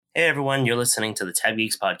Hey everyone, you're listening to the Tab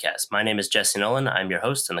Geeks podcast. My name is Jesse Nolan. I'm your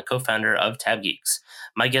host and the co-founder of Tab Geeks.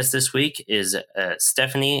 My guest this week is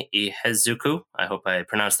Stephanie Ihezuku. I hope I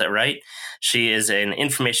pronounced that right. She is an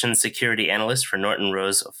information security analyst for Norton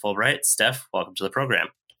Rose Fulbright. Steph, welcome to the program.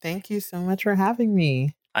 Thank you so much for having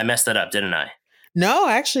me. I messed that up, didn't I? No,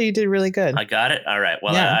 actually, you did really good. I got it? All right.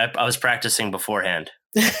 Well, yeah. I was practicing beforehand.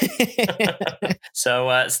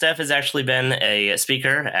 So Steph has actually been a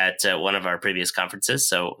speaker at one of our previous conferences,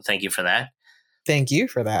 so thank you for that. Thank you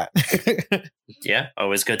for that. Yeah,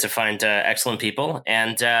 always good to find excellent people.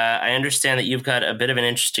 And I understand that you've got a bit of an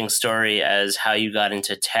interesting story as how you got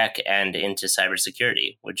into tech and into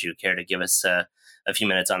cybersecurity. Would you care to give us a few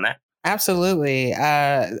minutes on that? Absolutely.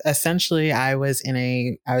 Essentially, I was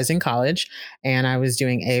in college and I was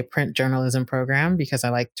doing a print journalism program because I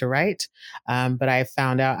like to write. But I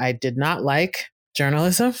found out I did not like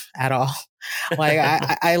journalism at all. Like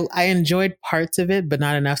I enjoyed parts of it, but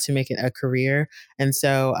not enough to make it a career. And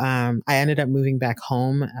so I ended up moving back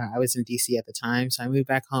home. I was in DC at the time, so I moved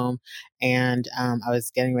back home, and I was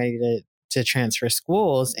getting ready to transfer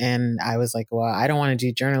schools, and I was like, well, I don't want to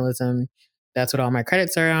do journalism. That's what all my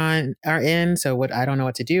credits are in. So I don't know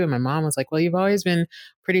what to do. And my mom was like, well, you've always been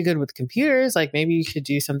pretty good with computers. Like maybe you should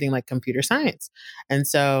do something like computer science. And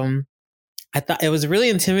so I thought it was really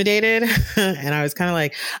intimidated and I was kind of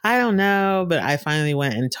like, I don't know. But I finally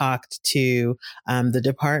went and talked to the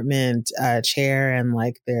department chair and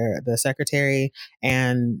like the secretary.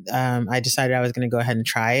 And I decided I was going to go ahead and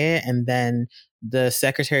try it. And then the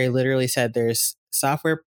secretary literally said there's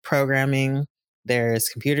software programming, there's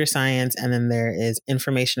computer science, and then there is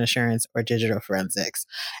information assurance or digital forensics.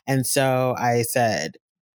 And so I said,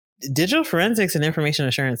 digital forensics and information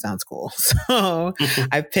assurance sounds cool. So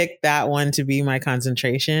I picked that one to be my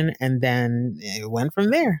concentration, and then it went from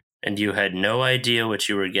there. And you had no idea what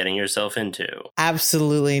you were getting yourself into.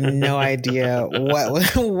 Absolutely no idea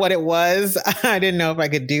what it was. I didn't know if I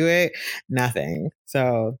could do it. Nothing.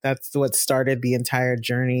 So that's what started the entire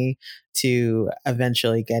journey to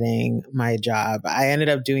eventually getting my job. I ended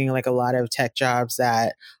up doing like a lot of tech jobs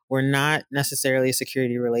that were not necessarily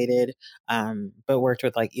security related, but worked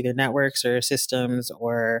with like either networks or systems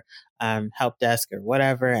or help desk or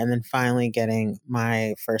whatever. And then finally getting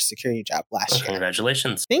my first security job last year.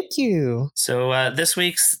 Congratulations. Thank you. So this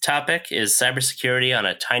week's topic is cybersecurity on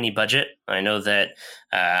a tiny budget. I know that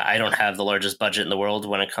I don't have the largest budget in the world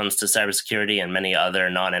when it comes to cybersecurity, and many other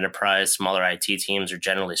non-enterprise, smaller IT teams are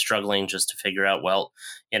generally struggling just to figure out, well,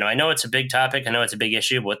 I know it's a big topic, I know it's a big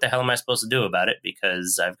issue, but what the hell am I supposed to do about it?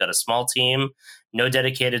 Because I've got a small team, no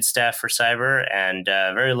dedicated staff for cyber, and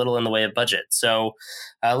very little in the way of budget. So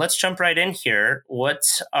let's jump right in here. What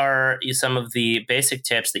are some of the basic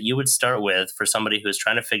tips that you would start with for somebody who's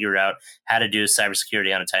trying to figure out how to do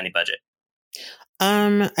cybersecurity on a tiny budget?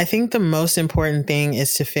 I think the most important thing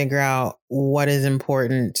is to figure out what is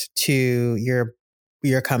important to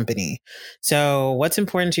your company. So what's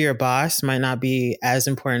important to your boss might not be as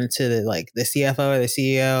important to the CFO or the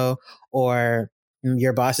CEO or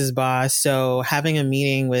your boss's boss. So having a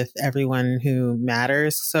meeting with everyone who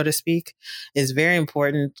matters, so to speak, is very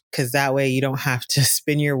important because that way you don't have to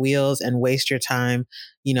spin your wheels and waste your time,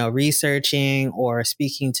 researching or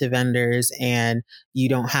speaking to vendors, and you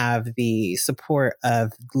don't have the support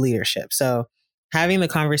of leadership. So having the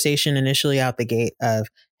conversation initially out the gate of,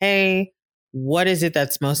 hey, what is it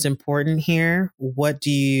that's most important here? What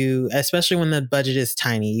do you, especially when the budget is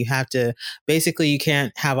tiny, you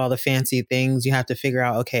can't have all the fancy things. You have to figure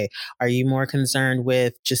out, okay, are you more concerned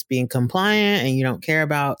with just being compliant and you don't care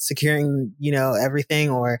about securing, everything?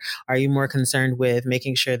 Or are you more concerned with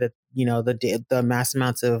making sure that, the mass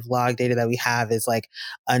amounts of log data that we have is like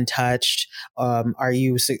untouched? Are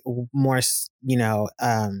you more,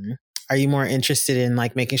 are you more interested in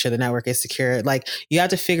like making sure the network is secure? Like you have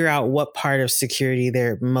to figure out what part of security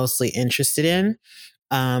they're mostly interested in,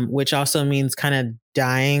 which also means kind of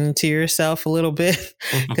dying to yourself a little bit.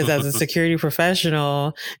 Because as a security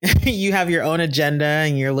professional, you have your own agenda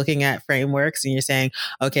and you're looking at frameworks and you're saying,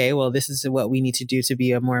 okay, well, this is what we need to do to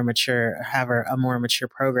be a more mature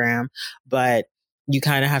program. But you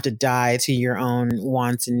kind of have to die to your own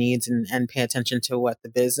wants and needs and pay attention to what the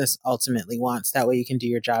business ultimately wants. That way you can do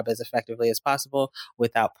your job as effectively as possible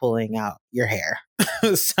without pulling out your hair.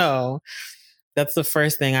 So that's the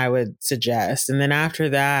first thing I would suggest. And then after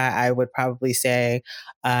that, I would probably say,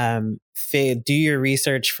 do your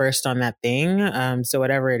research first on that thing. So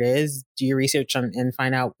whatever it is, do your research on and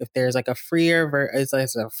find out if there's like a is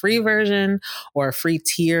a free version or a free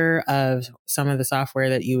tier of some of the software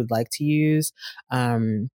that you would like to use.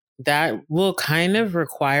 that will kind of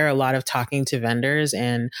require a lot of talking to vendors.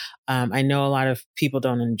 And I know a lot of people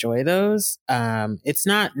don't enjoy those. It's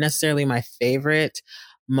not necessarily my favorite,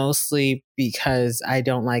 mostly because I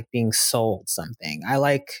don't like being sold something. I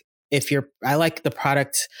like the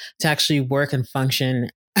product to actually work and function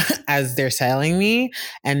as they're selling me,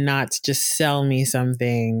 and not just sell me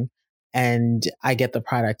something and I get the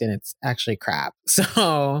product and it's actually crap.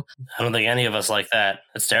 So I don't think any of us like that.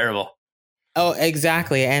 It's terrible. oh,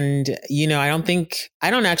 exactly. And, I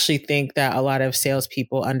don't actually think that a lot of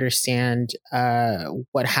salespeople understand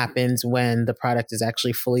what happens when the product is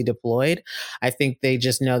actually fully deployed. I think they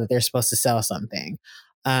just know that they're supposed to sell something.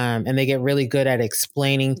 And they get really good at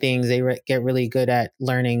explaining things. Get really good at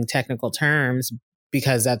learning technical terms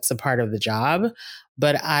because that's a part of the job.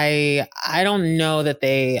 But I don't know that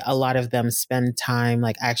a lot of them spend time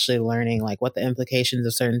like actually learning like what the implications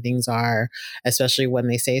of certain things are, especially when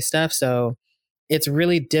they say stuff. So it's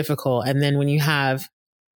really difficult. And then when you have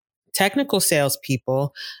technical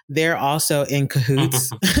salespeople, they're also in cahoots.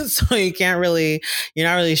 So you're not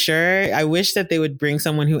really sure. I wish that they would bring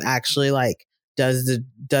someone who actually like does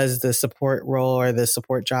the support role or the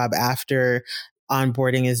support job after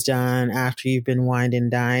onboarding is done, after you've been wined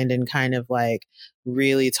and dined, and kind of like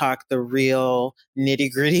really talk the real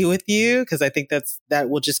nitty gritty with you. Cause I think that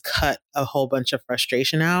will just cut a whole bunch of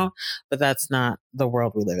frustration out, but that's not the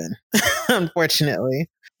world we live in, unfortunately.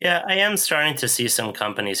 Yeah, I am starting to see some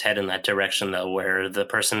companies head in that direction, though, where the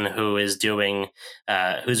person who is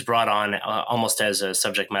who's brought on almost as a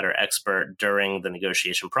subject matter expert during the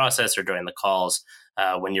negotiation process or during the calls,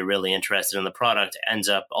 when you're really interested in the product, ends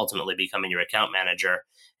up ultimately becoming your account manager.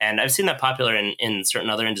 And I've seen that popular in certain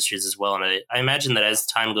other industries as well. And I imagine that as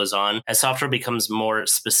time goes on, as software becomes more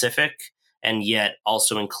specific, and yet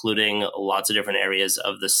also including lots of different areas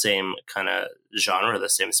of the same kind of genre, the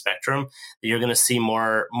same spectrum, you're going to see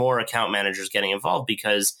more account managers getting involved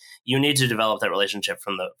because you need to develop that relationship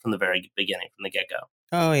from the very beginning, from the get-go.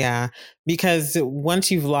 Oh yeah, because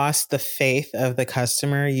once you've lost the faith of the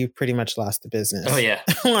customer, you've pretty much lost the Oh business. yeah.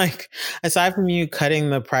 Like aside from you cutting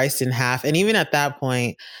the price in half, and even at that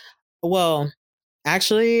point, well,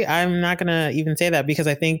 actually, I'm not going to even say that because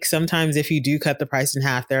I think sometimes if you do cut the price in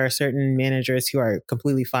half, there are certain managers who are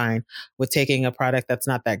completely fine with taking a product that's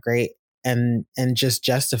not that great and just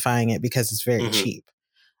justifying it because it's very Mm-hmm. cheap.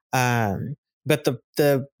 Um, but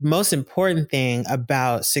the most important thing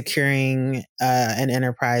about securing an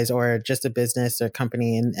enterprise or just a business or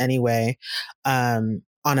company in any way on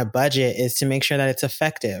a budget is to make sure that it's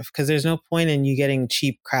effective, because there's no point in you getting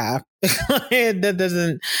cheap crap that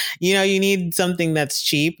doesn't, you need something that's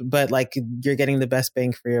cheap but like you're getting the best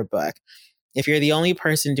bang for your buck. If you're the only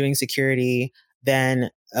person doing security,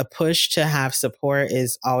 then a push to have support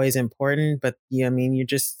is always important. But I mean,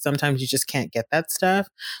 sometimes you just can't get that stuff.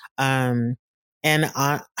 Um, and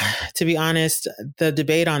to be honest, the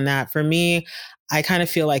debate on that for me, I kind of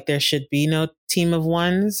feel like there should be no team of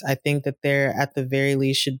ones. I think that there, at the very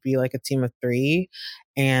least, should be like a team of three.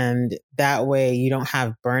 And that way you don't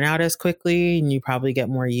have burnout as quickly, and you probably get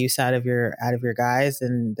more use out of your guys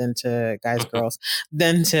and than to guys, girls,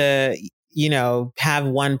 than to have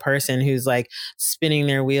one person who's like spinning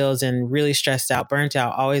their wheels and really stressed out, burnt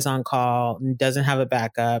out, always on call, doesn't have a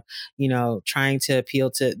backup, trying to appeal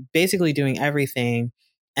to basically doing everything.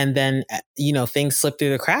 And then, things slip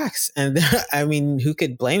through the cracks. And I mean, who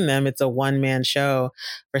could blame them? It's a one man show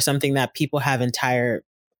for something that people have entire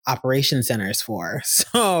operation centers for.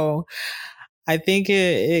 So, I think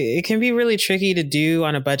it can be really tricky to do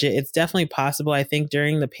on a budget. It's definitely possible. I think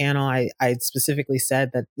during the panel, I specifically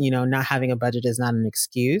said that, not having a budget is not an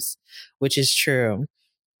excuse, which is true.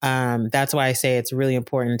 That's why I say it's really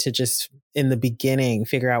important to just in the beginning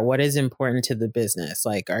figure out what is important to the business.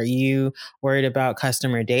 Like, are you worried about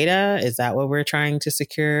customer data? Is that what we're trying to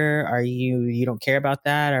secure? Are you don't care about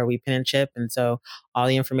that? Are we pin and chip? And so all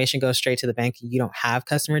the information goes straight to the bank. You don't have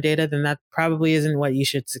customer data, then that probably isn't what you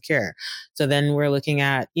should secure. So then we're looking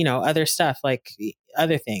at, other stuff like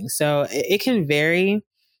other things. So it can vary.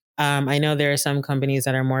 I know there are some companies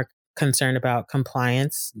that are more concerned about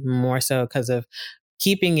compliance, more so because of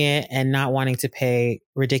keeping it and not wanting to pay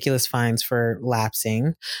ridiculous fines for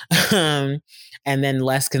lapsing, um, and then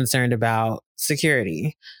less concerned about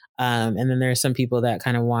security. And then there are some people that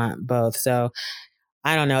kind of want both. So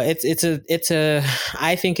I don't know.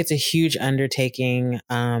 I think it's a huge undertaking,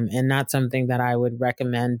 and not something that I would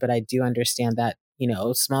recommend. But I do understand that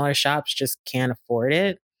smaller shops just can't afford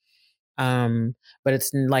it. But it's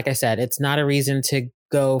like I said, it's not a reason to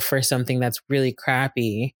go for something that's really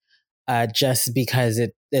crappy just because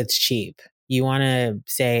it's cheap. You want to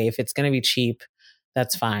say if it's going to be cheap,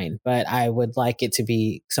 that's fine. But I would like it to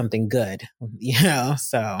be something good, you know?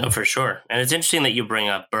 So. No, for sure. And it's interesting that you bring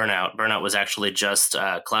up burnout. Burnout was actually just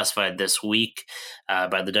classified this week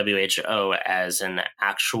by the WHO as an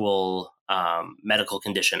actual medical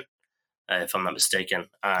condition, if I'm not mistaken.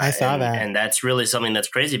 I saw that. And that's really something that's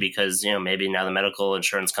crazy because, maybe now the medical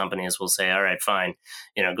insurance companies will say, all right, fine,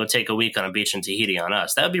 go take a week on a beach in Tahiti on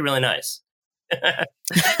us. That would be really nice.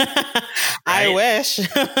 I wish.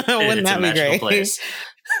 Wouldn't that be great? Place.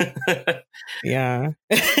 Yeah.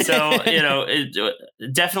 So,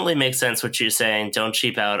 it definitely makes sense what you're saying. Don't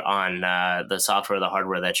cheap out on the software, the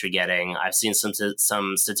hardware that you're getting. I've seen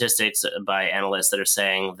some statistics by analysts that are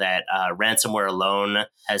saying that ransomware alone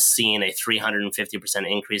has seen a 350%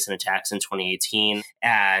 increase in attacks in 2018.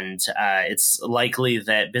 And it's likely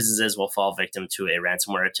that businesses will fall victim to a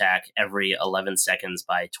ransomware attack every 11 seconds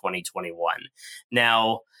by 2021.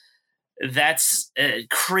 Now, that's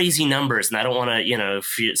crazy numbers, and I don't want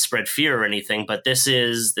to spread fear or anything, but this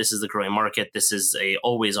is the growing market. This is a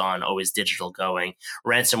always on, always digital going.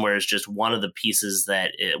 Ransomware is just one of the pieces of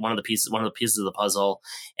the puzzle,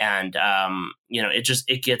 and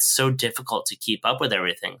it gets so difficult to keep up with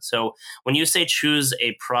everything. So when you say choose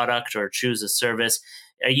a product or choose a service,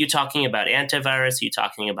 are you talking about antivirus? Are you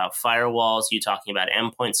talking about firewalls? Are you talking about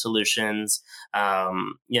endpoint solutions?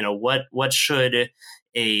 What should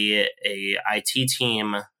a IT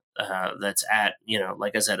team that's at,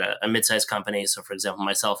 like I said, a mid-sized company. So for example,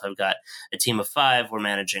 myself, I've got a team of 5. We're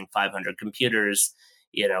managing 500 computers.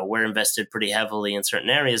 We're invested pretty heavily in certain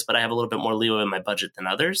areas, but I have a little bit more leeway in my budget than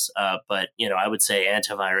others. But I would say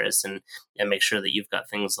antivirus and make sure that you've got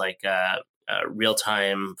things like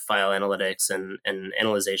real-time file analytics and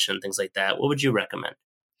analyzation, things like that. What would you recommend?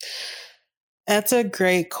 That's a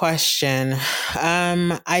great question.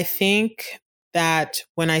 I think that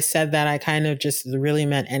when I said that, I kind of just really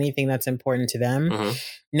meant anything that's important to them. Mm-hmm.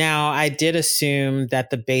 Now, I did assume that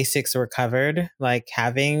the basics were covered, like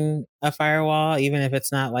having a firewall, even if it's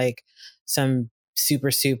not like some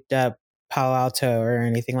super souped up Palo Alto or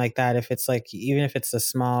anything like that. If it's like, even if it's a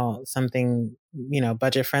small something,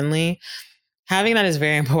 budget friendly, having that is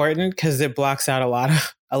very important because it blocks out a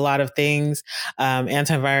lot of things.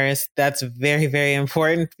 Antivirus, that's very, very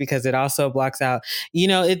important because it also blocks out,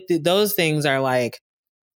 those things are like,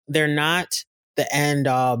 they're not the end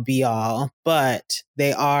all be all, but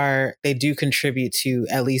they do contribute to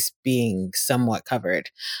at least being somewhat covered.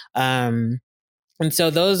 And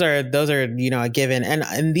so those are a given.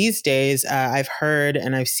 And these days, I've heard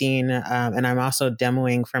and I've seen, and I'm also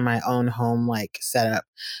demoing for my own home setup,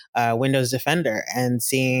 Windows Defender, and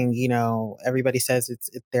seeing everybody says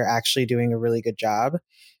they're actually doing a really good job.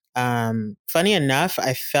 Funny enough,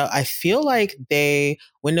 I feel like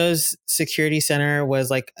Windows Security Center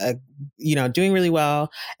was doing really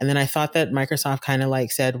well. And then I thought that Microsoft kind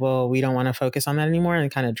of said, well, we don't want to focus on that anymore,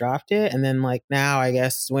 and kind of dropped it. And then now I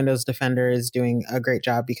guess Windows Defender is doing a great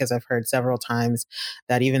job because I've heard several times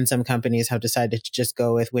that even some companies have decided to just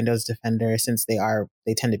go with Windows Defender since they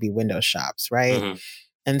tend to be Windows shops, right? Mm-hmm.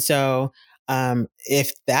 And so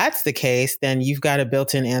if that's the case, then you've got a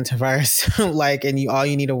built-in antivirus, and all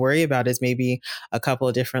you need to worry about is maybe a couple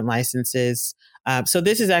of different licenses. So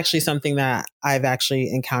this is actually something that I've actually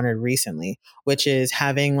encountered recently, which is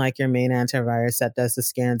having your main antivirus that does the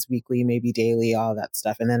scans weekly, maybe daily, all that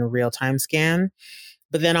stuff, and then a real-time scan.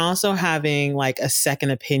 But then also having a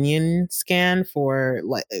second opinion scan for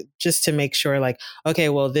just to make sure okay,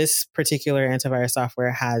 well, this particular antivirus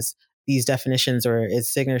software has these definitions or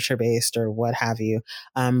is signature based or what have you.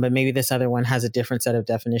 But maybe this other one has a different set of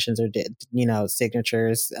definitions or,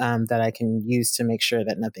 signatures that I can use to make sure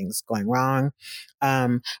that nothing's going wrong.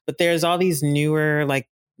 But there's all these newer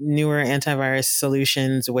antivirus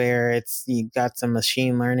solutions where you got some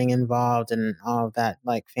machine learning involved and all of that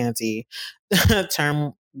fancy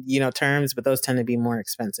terms, but those tend to be more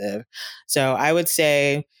expensive. So I would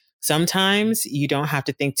say sometimes you don't have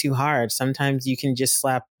to think too hard. Sometimes you can just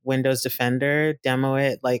slap Windows Defender, demo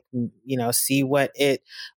it, see what it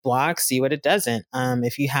blocks, see what it doesn't.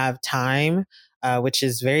 If you have time, which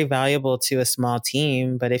is very valuable to a small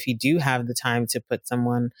team, but if you do have the time to put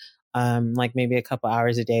someone maybe a couple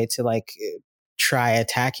hours a day to try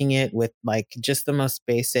attacking it with just the most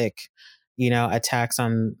basic, attacks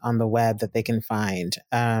on the web that they can find,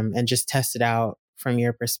 and just test it out from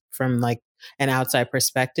an outside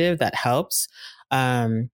perspective, that helps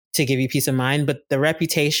to give you peace of mind. But the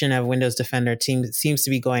reputation of Windows Defender seems to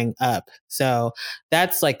be going up. So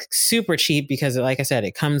that's super cheap because, like I said,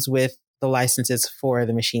 it comes with the licenses for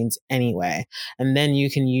the machines anyway. And then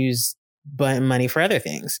you can use money for other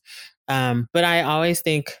things. But I always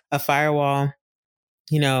think a firewall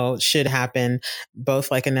should happen,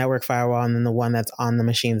 both like a network firewall and then the one that's on the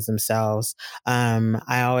machines themselves.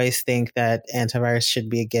 I always think that antivirus should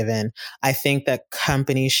be a given. I think that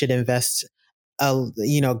companies should invest a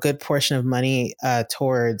good portion of money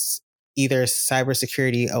towards either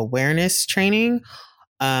cybersecurity awareness training,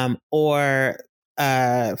 or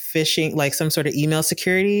phishing, like some sort of email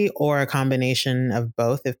security, or a combination of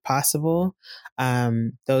both if possible.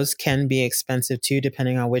 Those can be expensive too,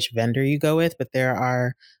 depending on which vendor you go with, but there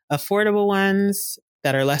are affordable ones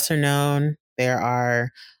that are lesser known. There are,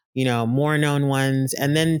 more known ones.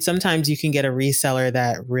 And then sometimes you can get a reseller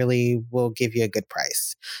that really will give you a good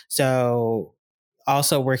price. So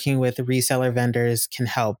also working with reseller vendors can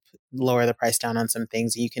help lower the price down on some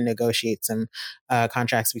things. You can negotiate some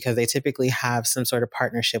contracts because they typically have some sort of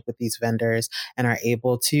partnership with these vendors and are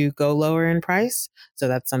able to go lower in price. So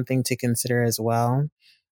that's something to consider as well.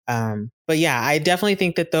 But yeah, I definitely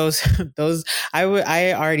think that those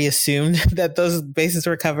I already assumed that those bases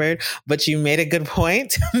were covered, but you made a good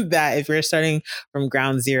point that if you're starting from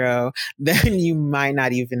ground zero, then you might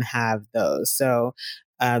not even have those. So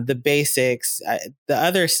the basics, the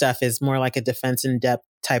other stuff is more like a defense in depth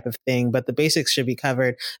type of thing, but the basics should be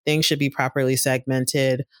covered. Things should be properly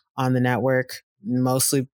segmented on the network,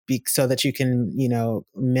 mostly so that you can,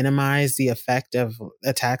 minimize the effect of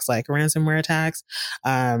attacks like ransomware attacks.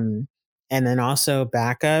 And then also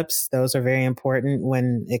backups. Those are very important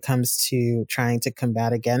when it comes to trying to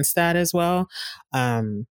combat against that as well.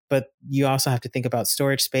 But you also have to think about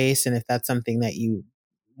storage space and if that's something that you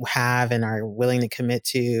have and are willing to commit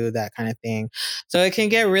to, that kind of thing. So it can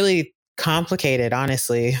get really complicated,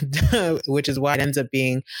 honestly, which is why it ends up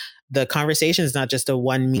being the conversation is not just a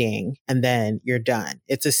one meeting and then you're done.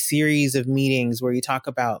 It's a series of meetings where you talk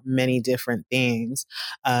about many different things.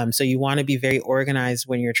 So you want to be very organized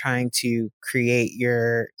when you're trying to create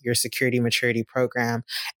your security maturity program.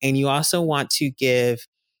 And you also want to give,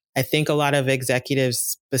 I think a lot of executives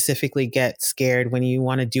specifically get scared when you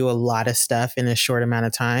want to do a lot of stuff in a short amount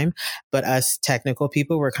of time. But us technical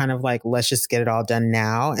people, we're kind of like, let's just get it all done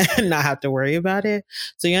now and not have to worry about it.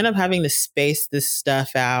 So you end up having to space this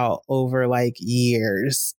stuff out over like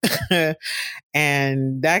years.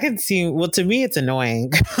 And that can seem, well, to me, it's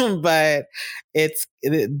annoying, but it's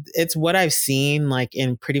what I've seen like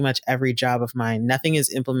in pretty much every job of mine. Nothing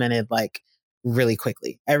is implemented like really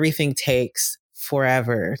quickly. Everything takes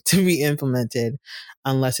forever to be implemented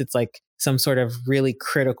unless it's like some sort of really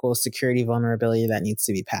critical security vulnerability that needs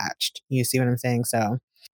to be patched. You see what I'm saying? So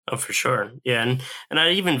oh, for sure. Yeah. And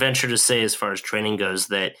I even venture to say, as far as training goes,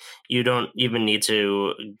 that you don't even need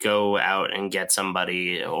to go out and get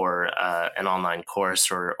somebody or an online course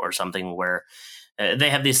or something where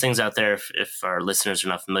they have these things out there, if our listeners are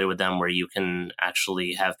not familiar with them, where you can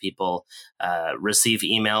actually have people receive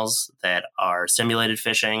emails that are simulated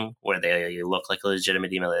phishing, where they look like a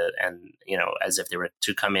legitimate email, and as if they were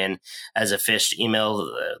to come in as a phished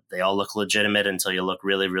email. They all look legitimate until you look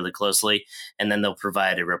really, really closely, and then they'll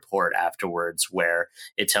provide a report afterwards where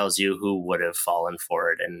it tells you who would have fallen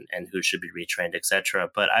for it and who should be retrained, etc.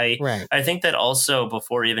 But I think that also,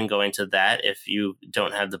 before even going to that, if you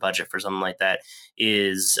don't have the budget for something like that,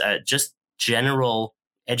 is just general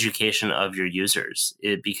education of your users,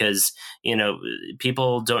 because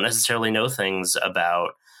people don't necessarily know things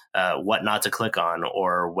about what not to click on,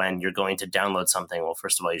 or when you're going to download something. Well,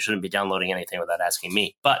 first of all, you shouldn't be downloading anything without asking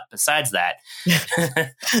me. But besides that,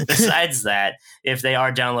 if they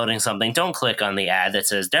are downloading something, don't click on the ad that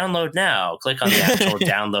says download now. Click on the actual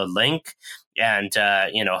download link. And,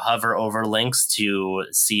 hover over links to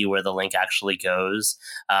see where the link actually goes.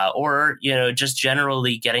 Or, just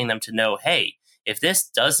generally getting them to know, hey, if this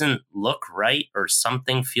doesn't look right or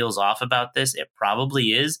something feels off about this, it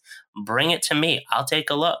probably is. Bring it to me. I'll take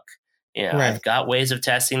a look. Right. I've got ways of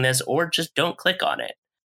testing this, or just don't click on it.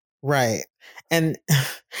 Right. And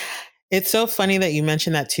it's so funny that you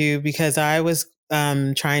mentioned that too, because I was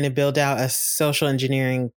trying to build out a social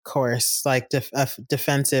engineering course, like a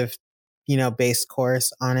defensive based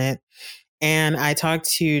course on it. And I talked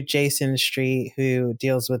to Jason Street, who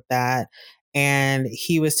deals with that. And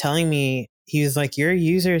he was telling me, he was like, your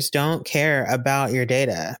users don't care about your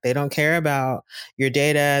data. They don't care about your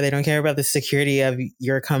data. They don't care about the security of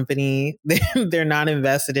your company. They're not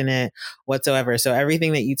invested in it whatsoever. So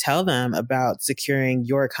everything that you tell them about securing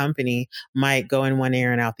your company might go in one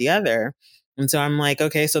ear and out the other. And so I'm like,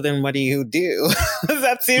 okay, so then what do you do?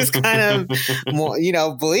 That seems kind of more,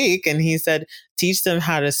 bleak. And he said, teach them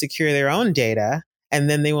how to secure their own data, and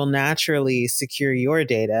then they will naturally secure your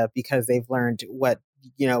data because they've learned what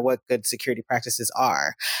good security practices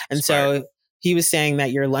are. And Smart. So he was saying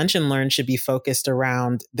that your lunch and learn should be focused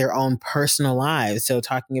around their own personal lives. So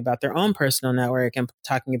talking about their own personal network and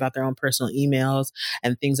talking about their own personal emails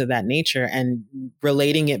and things of that nature, and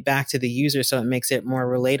relating it back to the user so it makes it more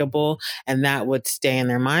relatable, and that would stay in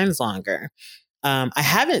their minds longer. I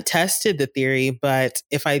haven't tested the theory, but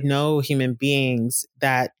if I know human beings,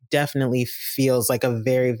 that definitely feels like a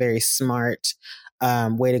very, very smart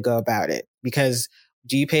way to go about it. Because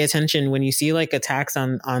do you pay attention when you see like attacks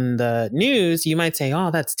on the news? You might say, "Oh,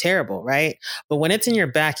 that's terrible," right? But when it's in your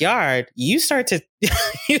backyard, you start to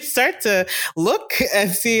you start to look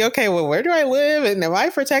and see, okay, well, where do I live, and am I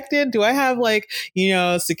protected? Do I have like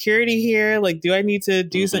security here? Like, do I need to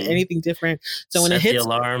do anything different? So when it Set the hits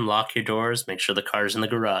alarm, lock your doors, make sure the car's in the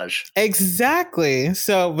garage. exactly.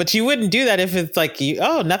 So, but you wouldn't do that if it's like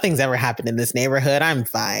oh, nothing's ever happened in this neighborhood. I'm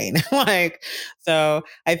fine. Like, so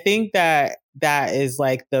I think that is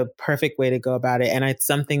like the perfect way to go about it. And it's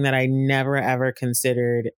something that I never ever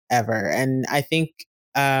considered ever. And I think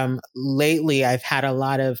lately I've had a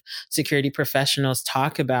lot of security professionals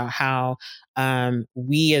talk about how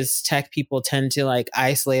we as tech people tend to like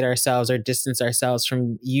isolate ourselves or distance ourselves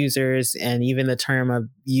from users, and even the term of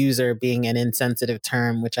user being an insensitive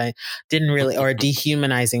term, which I didn't really, or a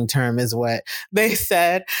dehumanizing term is what they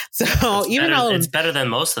said. So it's better than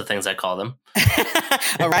most of the things I call them.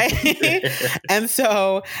 All right. And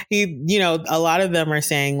so a lot of them are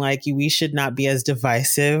saying like we should not be as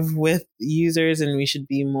divisive with users, and we should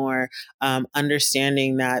be more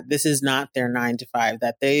understanding that this is not their 9 to 5,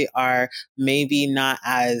 that they are maybe not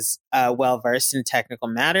as well versed in technical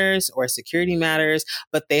matters or security matters,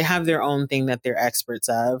 but they have their own thing that they're experts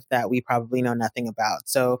of that we probably know nothing about.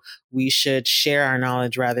 So we should share our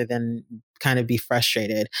knowledge rather than kind of be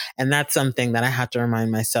frustrated. And that's something that I have to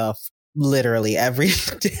remind myself literally every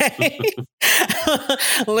day.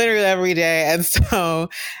 Literally every day. And so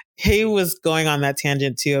he was going on that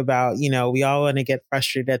tangent too about, we all want to get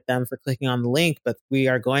frustrated at them for clicking on the link, but we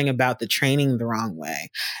are going about the training the wrong way.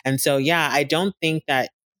 And so, yeah, I don't think that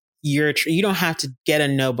you don't have to get a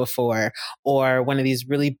KnowBe4 or one of these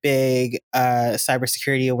really big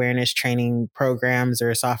cybersecurity awareness training programs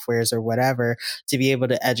or softwares or whatever to be able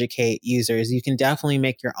to educate users. You can definitely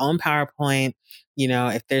make your own PowerPoint.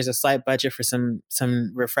 If there's a slight budget for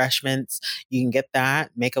some refreshments, you can get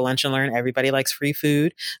that. Make a lunch and learn. Everybody likes free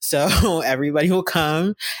food, so everybody will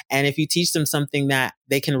come. And if you teach them something that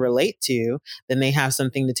they can relate to, then they have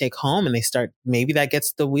something to take home, and they start. Maybe that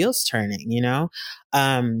gets the wheels turning.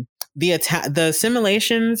 The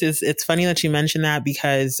simulations it's funny that you mentioned that,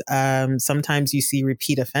 because sometimes you see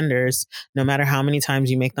repeat offenders, no matter how many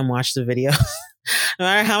times you make them watch the video. No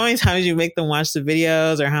matter how many times you make them watch the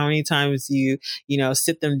videos or how many times you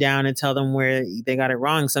sit them down and tell them where they got it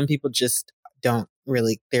wrong, some people just don't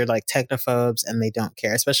really, they're like technophobes and they don't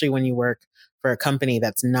care, especially when you work for a company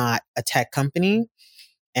that's not a tech company.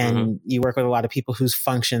 And you work with a lot of people whose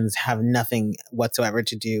functions have nothing whatsoever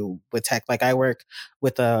to do with tech. Like I work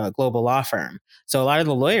with a global law firm. So a lot of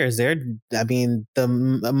the lawyers, the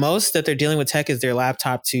most that they're dealing with tech is their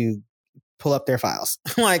laptop to pull up their files.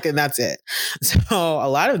 And that's it. So a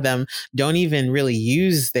lot of them don't even really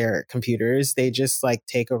use their computers. They just like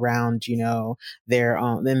take around, their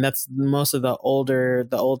own. And that's most of the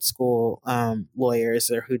old school lawyers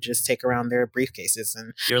who just take around their briefcases.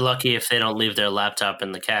 And you're lucky if they don't leave their laptop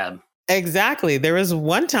in the cab. Exactly. There was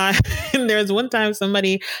one time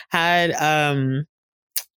somebody had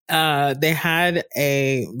they had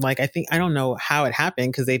I don't know how it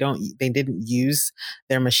happened, because they didn't use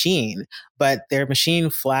their machine, but their machine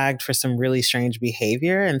flagged for some really strange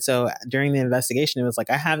behavior. And so during the investigation, it was like,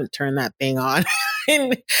 I haven't turned that thing on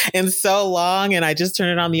in so long. And I just turned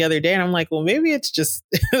it on the other day. And I'm like, well, maybe it's just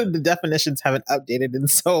the definitions haven't updated in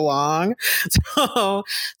so long.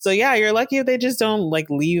 So yeah, you're lucky if they just don't like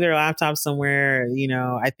leave their laptop somewhere.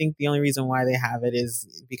 I think the only reason why they have it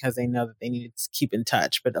is because they know that they need to keep in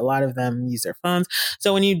touch, but a lot of them use their phones.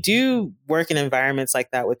 So when you do work in environments like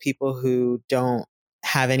that with people who don't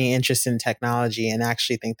have any interest in technology and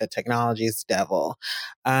actually think that technology is the devil,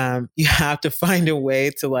 you have to find a way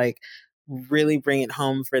to like really bring it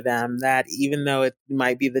home for them that even though it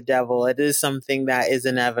might be the devil, it is something that is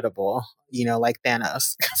inevitable, like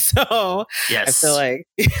Thanos. So yes.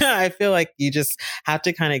 I feel like you just have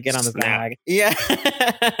to kind of get on the bag. Yeah.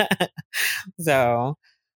 So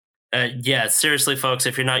yeah, seriously, folks,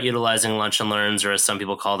 if you're not utilizing lunch and learns, or as some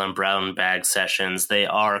people call them, brown bag sessions, they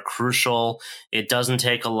are crucial. It doesn't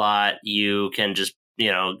take a lot. You can just,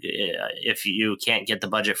 if you can't get the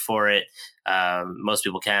budget for it, most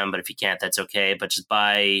people can, but if you can't, that's okay. But just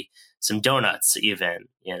buy some donuts even,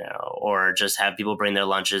 or just have people bring their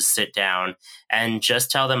lunches, sit down, and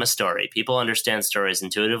just tell them a story. People understand stories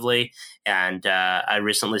intuitively. And I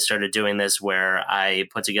recently started doing this where I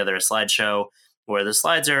put together a slideshow where the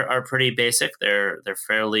slides are pretty basic. They're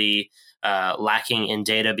fairly lacking in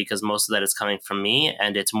data because most of that is coming from me,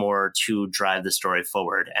 and it's more to drive the story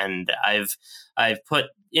forward. And I've put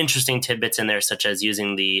interesting tidbits in there, such as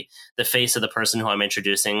using the face of the person who I'm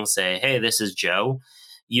introducing. Say, hey, this is Joe,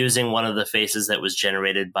 using one of the faces that was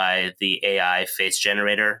generated by the AI face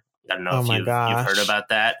generator. I don't know if you've heard about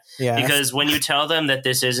that. Yes. Because when you tell them that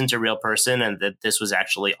this isn't a real person and that this was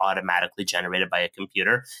actually automatically generated by a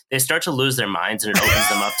computer, they start to lose their minds, and it opens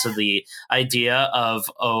them up to the idea of,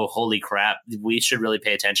 oh, holy crap, we should really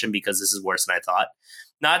pay attention because this is worse than I thought.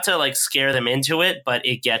 Not to like scare them into it, but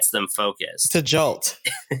it gets them focused. It's a jolt.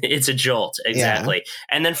 It's a jolt. Exactly. Yeah.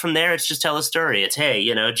 And then from there, it's just tell a story. It's, hey,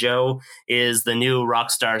 Joe is the new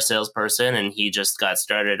rock star salesperson, and he just got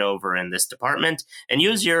started over in this department, and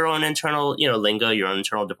use your own internal, lingo, your own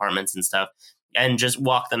internal departments and stuff, and just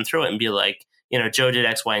walk them through it and be like, Joe did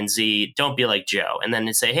X, Y, and Z. Don't be like Joe. And then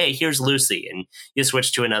you say, hey, here's Lucy. And you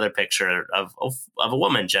switch to another picture of a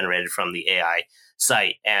woman generated from the AI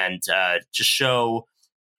site, and just show,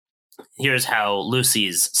 here's how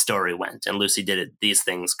Lucy's story went, and Lucy did these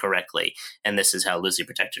things correctly, and this is how Lucy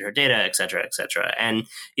protected her data, et cetera, et cetera. And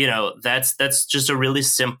that's just a really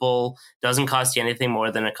simple, doesn't cost you anything more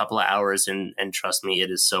than a couple of hours, and trust me, it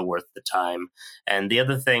is so worth the time. And the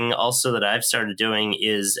other thing also that I've started doing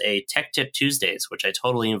is a Tech Tip Tuesdays, which I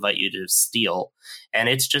totally invite you to steal. And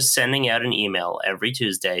it's just sending out an email every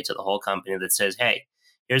Tuesday to the whole company that says, hey,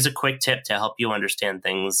 here's a quick tip to help you understand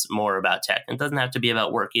things more about tech. It doesn't have to be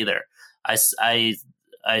about work either. I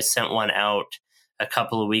sent one out a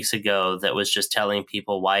couple of weeks ago that was just telling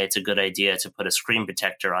people why it's a good idea to put a screen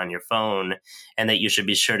protector on your phone, and that you should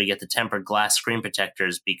be sure to get the tempered glass screen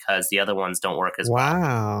protectors because the other ones don't work as well.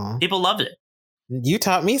 Wow. People loved it. You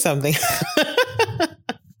taught me something.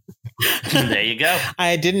 There you go.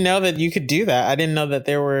 I didn't know that you could do that. I didn't know that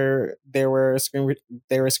there were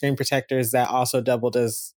screen protectors that also doubled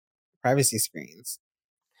as privacy screens.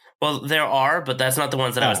 Well, there are, but that's not the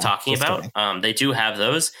ones that I was talking about. They do have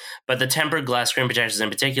those, but the tempered glass screen protectors in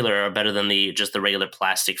particular are better than the regular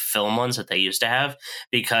plastic film ones that they used to have,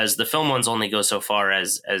 because the film ones only go so far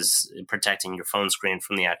as protecting your phone screen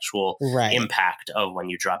from the actual impact of when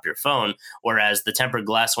you drop your phone, whereas the tempered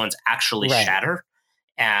glass ones actually shatter.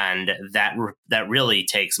 And that really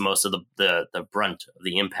takes most of the brunt of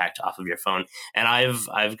the impact off of your phone. And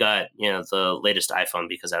I've got the latest iPhone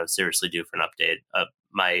because I was seriously due for an update.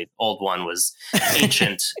 My old one was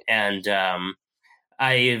ancient, and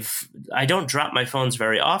I don't drop my phones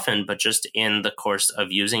very often, but just in the course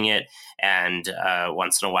of using it, and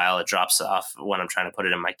once in a while it drops off when I'm trying to put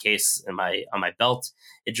it in my case on my belt.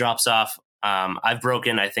 It drops off. I've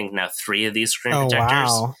broken, I think, now 3 of these screen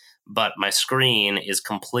protectors. Wow. But my screen is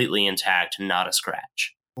completely intact, not a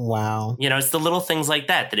scratch. Wow. It's the little things like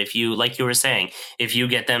that if you, like you were saying, if you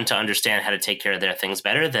get them to understand how to take care of their things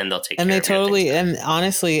better, then they'll take care of your things better. And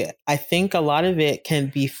honestly, I think a lot of it can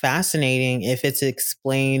be fascinating if it's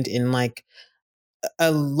explained in like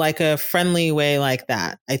a friendly way like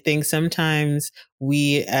that. I think sometimes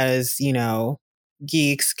we as,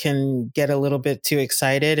 geeks can get a little bit too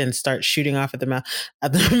excited and start shooting off at the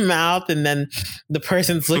mouth, and then the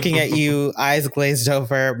person's looking at you, eyes glazed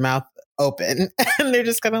over, mouth open, and they're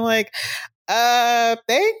just kind of like,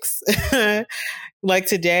 thanks. Like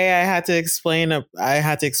today I had to explain a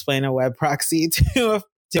web proxy to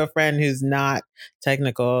a friend who's not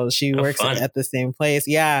technical. She works at the same place.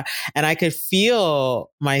 Yeah. And I could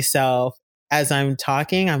feel myself as I'm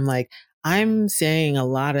talking. I'm like, I'm saying a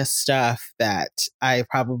lot of stuff that I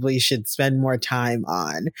probably should spend more time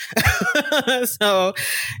on. So,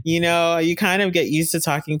 you kind of get used to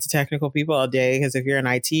talking to technical people all day, because if you're in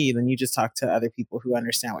IT, then you just talk to other people who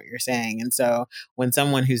understand what you're saying. And so when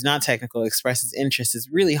someone who's not technical expresses interest,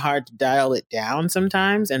 it's really hard to dial it down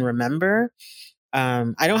sometimes and remember.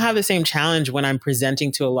 I don't have the same challenge when I'm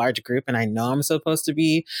presenting to a large group and I know I'm supposed to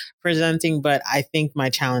be presenting, but I think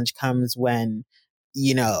my challenge comes when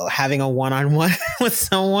having a one-on-one with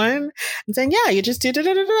someone and saying, yeah, you just do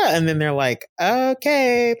da-da-da-da. And then they're like,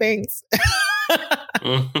 okay, thanks.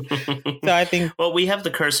 So I think... Well, we have the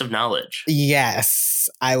curse of knowledge. Yes,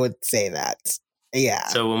 I would say that. Yeah.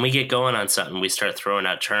 So when we get going on something, we start throwing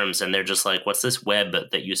out terms and they're just like, what's this web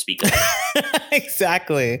that you speak of?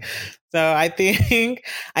 Exactly. So I think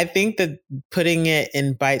that putting it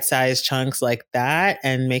in bite-sized chunks like that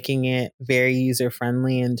and making it very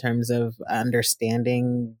user-friendly in terms of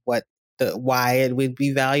understanding what the why it would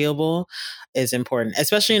be valuable is important,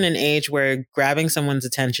 especially in an age where grabbing someone's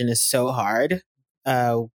attention is so hard.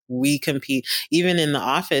 We compete even in the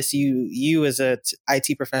office. You as a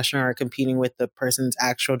IT professional are competing with the person's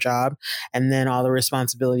actual job, and then all the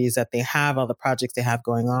responsibilities that they have, all the projects they have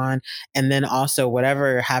going on, and then also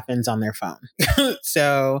whatever happens on their phone.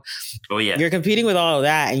 So oh yeah, you're competing with all of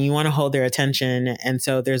that, and you want to hold their attention. And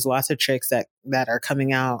so there's lots of tricks that are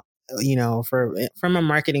coming out, from a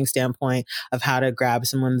marketing standpoint of how to grab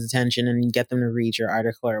someone's attention and get them to read your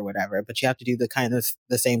article or whatever. But you have to do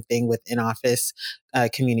the same thing with in-office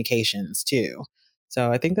communications too.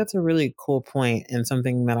 So I think that's a really cool point and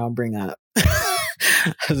something that I'll bring up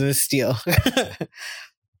as a steal. I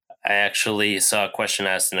actually saw a question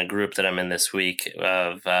asked in a group that I'm in this week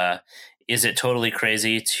of, is it totally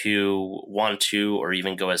crazy to want to or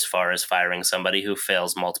even go as far as firing somebody who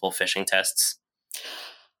fails multiple phishing tests?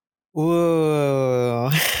 Ooh,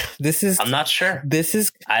 I'm not sure.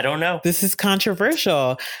 I don't know. This is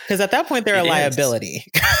controversial because at that point they're a liability.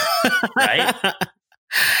 Right?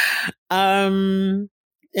 And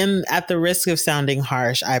at the risk of sounding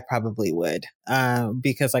harsh, I probably would,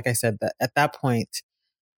 because like I said, that at that point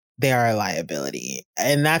they are a liability,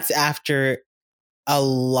 and that's after a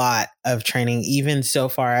lot of training, even so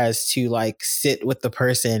far as to like sit with the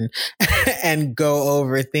person and go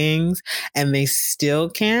over things, and they still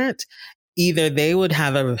can't. Either they would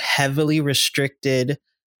have a heavily restricted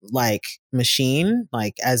like machine,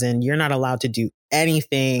 like as in you're not allowed to do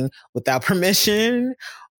anything without permission,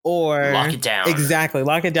 or lock it down. Exactly,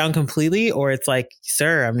 lock it down completely, or it's like,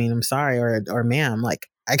 sir, I mean, I'm sorry, or ma'am, like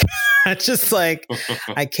I just like,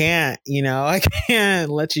 I can't, I can't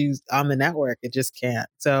let you on the network. It just can't.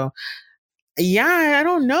 So yeah, I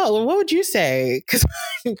don't know. What would you say? 'Cause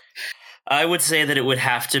I would say that it would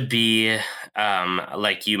have to be,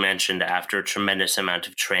 like you mentioned, after a tremendous amount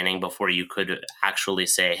of training before you could actually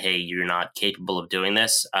say, hey, you're not capable of doing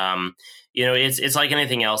this. It's like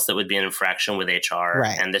anything else that would be an infraction with HR.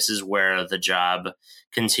 Right. And this is where the job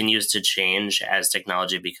continues to change as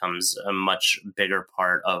technology becomes a much bigger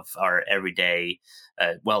part of our everyday,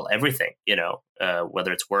 everything,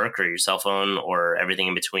 whether it's work or your cell phone or everything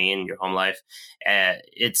in between, your home life.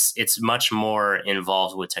 It's much more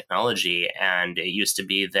involved with technology. And it used to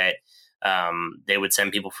be that they would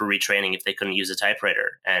send people for retraining if they couldn't use a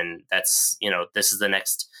typewriter. And that's, this is the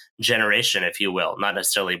next generation, if you will, not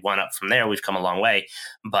necessarily one up from there. We've come a long way.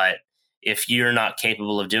 But if you're not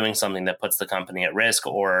capable of doing something that puts the company at risk,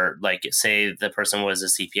 or like say the person was a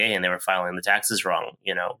CPA and they were filing the taxes wrong,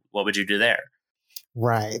 what would you do there?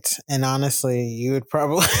 Right. And honestly, you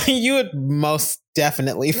would most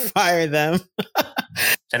definitely fire them.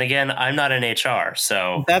 And again, I'm not in HR,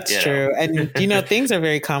 so that's true. And things are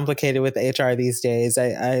very complicated with HR these days.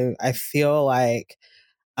 I feel like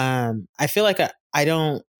I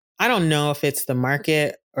don't know if it's the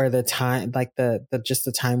market or the time, like the just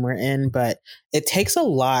the time we're in, but it takes a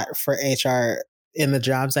lot for HR in the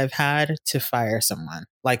jobs I've had to fire someone,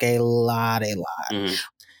 like a lot. Mm-hmm.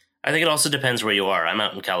 I think it also depends where you are. I'm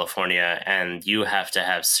out in California, and you have to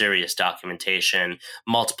have serious documentation,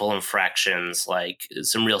 multiple infractions, like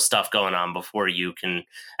some real stuff going on before you can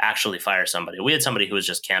actually fire somebody. We had somebody who was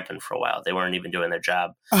just camping for a while. They weren't even doing their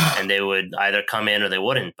job, and they would either come in or they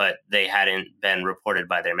wouldn't, but they hadn't been reported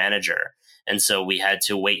by their manager. And so we had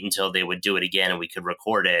to wait until they would do it again and we could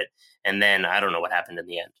record it. And then I don't know what happened in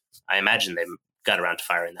the end. I imagine they got around to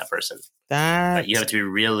firing that person. But you have to be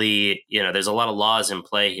really, there's a lot of laws in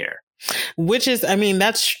play here. Which is,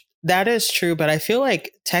 that is true, but I feel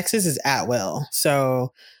like Texas is at will.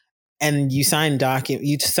 So, and you sign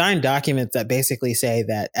documents that basically say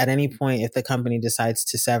that at any point, if the company decides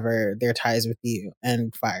to sever their ties with you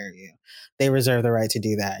and fire you, they reserve the right to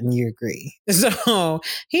do that, and you agree. So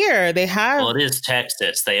here they have. Well, it is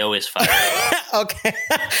Texas. They always fire. Okay,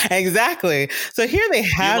 exactly. So here they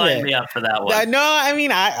have you lined me up for that one. No,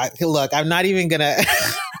 I look. I'm not even gonna.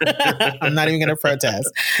 I'm not even gonna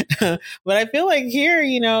protest. But I feel like here,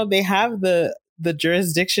 they have the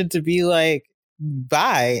jurisdiction to be like,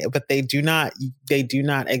 bye, but they do not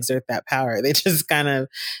exert that power. They just kind of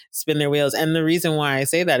spin their wheels. And the reason why I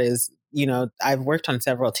say that is, I've worked on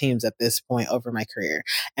several teams at this point over my career,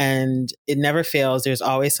 and it never fails. There's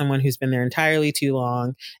always someone who's been there entirely too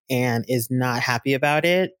long and is not happy about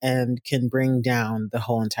it and can bring down the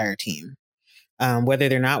whole entire team. Whether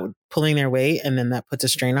they're not pulling their weight and then that puts a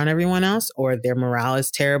strain on everyone else, or their morale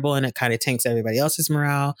is terrible and it kind of tanks everybody else's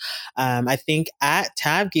morale. I think at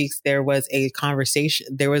Tab Geeks, there was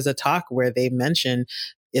a talk where they mentioned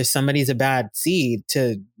if somebody's a bad seed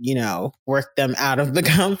to, work them out of the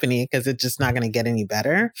company because it's just not going to get any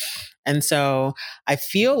better. And so I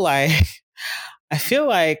feel like, I feel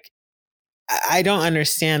like I don't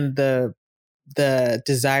understand the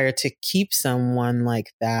desire to keep someone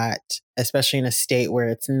like that, especially in a state where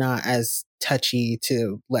it's not as touchy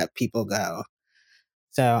to let people go.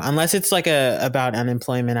 So unless it's like about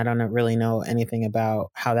unemployment, I don't really know anything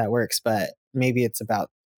about how that works, but maybe it's about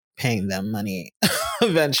paying them money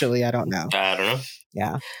eventually. I don't know. I don't know.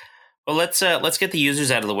 Yeah. Well, let's get the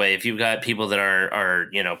users out of the way. If you've got people that are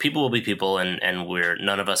people will be people, and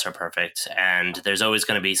none of us are perfect, and there's always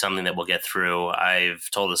going to be something that we'll get through. I've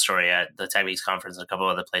told a story at the TechGeeks conference and a couple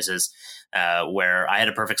of other places where I had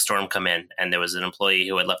a perfect storm come in, and there was an employee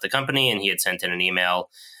who had left the company, and he had sent in an email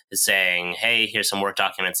saying, "Hey, here's some work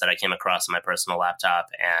documents that I came across on my personal laptop,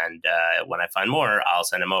 and when I find more, I'll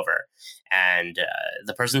send them over." And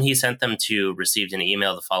the person he sent them to received an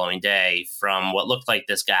email the following day from what looked like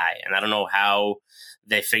this guy. And I don't know how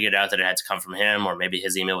they figured out that it had to come from him, or maybe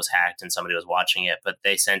his email was hacked and somebody was watching it, but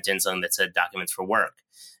they sent in something that said documents for work.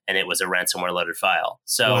 And it was a ransomware loaded file.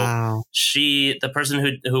 So wow. the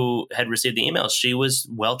person who had received the email, she was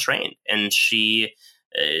well trained, and she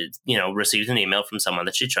received an email from someone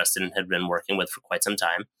that she trusted and had been working with for quite some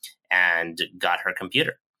time, and got her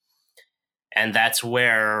computer. And that's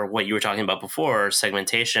where what you were talking about before,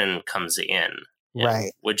 segmentation, comes in.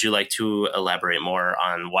 Right. Would you like to elaborate more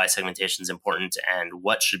on why segmentation is important and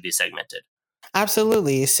what should be segmented?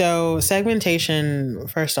 Absolutely. So segmentation,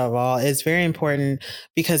 first of all, is very important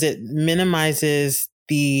because it minimizes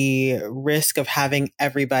the risk of having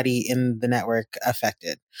everybody in the network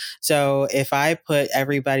affected. So if I put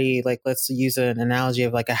everybody, like, let's use an analogy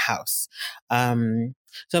of like a house. So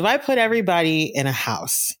if I put everybody in a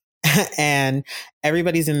house and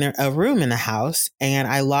everybody's in a room in the house, and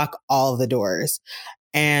I lock all the doors,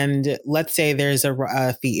 and let's say there's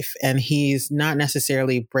a thief, and he's not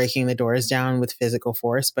necessarily breaking the doors down with physical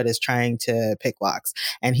force, but is trying to pick locks.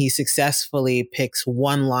 And he successfully picks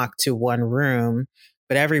one lock to one room,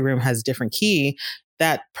 but every room has a different key.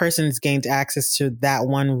 That person's gained access to that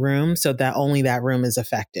one room, so that only that room is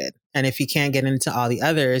affected. And if he can't get into all the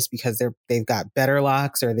others because they've got better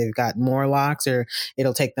locks, or they've got more locks, or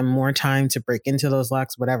it'll take them more time to break into those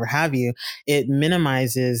locks, whatever have you, it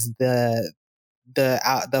minimizes the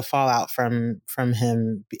fallout from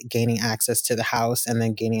him gaining access to the house and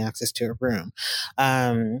then gaining access to a room.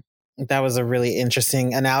 That was a really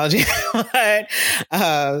interesting analogy. But,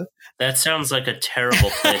 that sounds like a terrible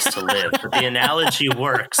place to live, but the analogy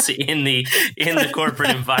works in the corporate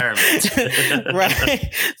environment.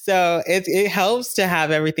 Right. So it helps to have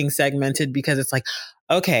everything segmented, because it's like,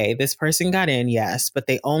 okay, this person got in, yes, but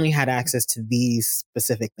they only had access to these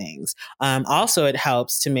specific things. Also, it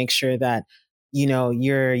helps to make sure that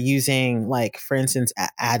you're using, like, for instance,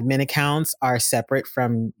 admin accounts are separate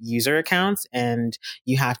from user accounts, and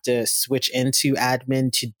you have to switch into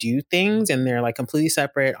admin to do things. And they're like completely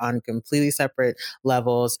separate on completely separate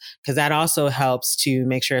levels, because that also helps to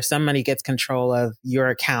make sure if somebody gets control of your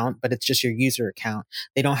account, but it's just your user account,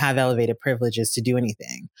 they don't have elevated privileges to do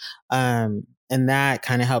anything. And that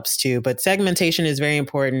kind of helps too. But segmentation is very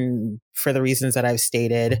important for the reasons that I've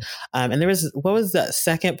stated. And what was the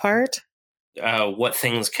second part? What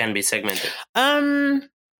things can be segmented?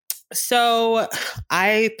 So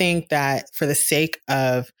I think that for the sake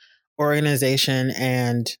of organization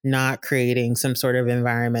and not creating some sort of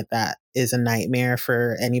environment that is a nightmare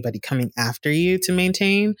for anybody coming after you to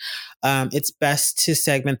maintain, it's best to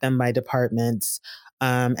segment them by departments.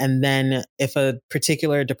 And then if a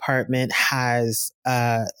particular department has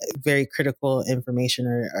very critical information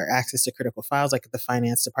or access to critical files, like the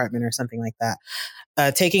finance department or something like that,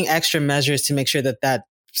 taking extra measures to make sure that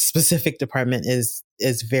specific department is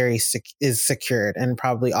secured and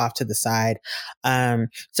probably off to the side.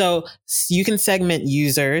 So you can segment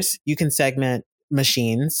users, you can segment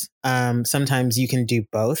machines. Sometimes you can do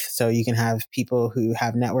both. So you can have people who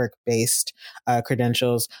have network-based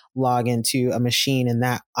credentials log into a machine, and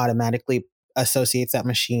that automatically associates that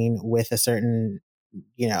machine with a certain,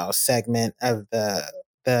 segment of the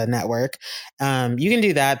network. You can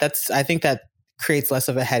do that. I think that creates less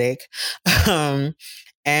of a headache.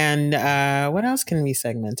 And what else can be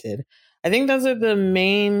segmented? I think those are the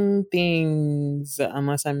main things,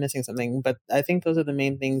 unless I'm missing something, but I think those are the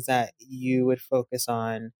main things that you would focus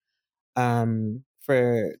on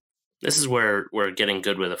for. This is where getting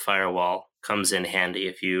good with a firewall comes in handy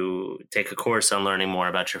if you take a course on learning more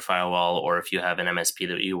about your firewall, or if you have an MSP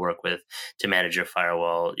that you work with to manage your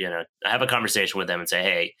firewall. Have a conversation with them and say,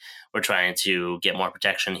 hey, we're trying to get more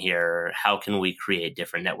protection here. How can we create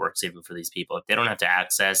different networks even for these people? If they don't have to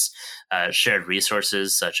access shared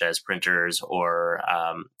resources such as printers, or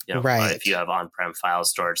Right. if you have on-prem file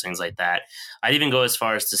storage, things like that. I'd even go as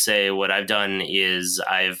far as to say what I've done is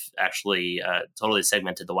I've actually totally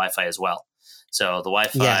segmented the Wi-Fi as well. So the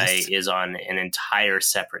Wi-Fi Yes. is on an entire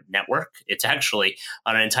separate network. It's actually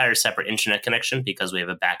on an entire separate internet connection because we have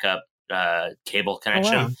a backup cable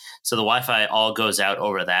connection. Oh, wow. So the Wi-Fi all goes out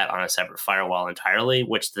over that on a separate firewall entirely,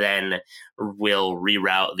 which then will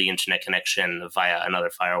reroute the internet connection via another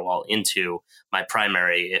firewall into my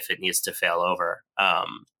primary if it needs to fail over.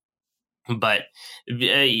 But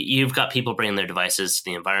you've got people bringing their devices to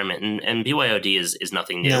the environment, and BYOD is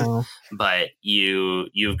nothing new. No. But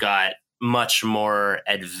you've got much more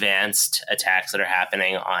advanced attacks that are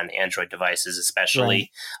happening on Android devices,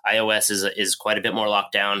 especially. Right. iOS is quite a bit more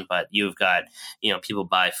locked down, but you've got people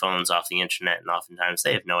buy phones off the internet, and oftentimes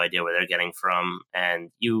they have no idea where they're getting from.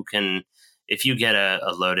 And you can, if you get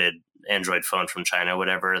a loaded Android phone from China,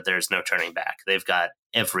 whatever, there's no turning back. They've got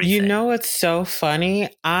everything. You know what's so funny?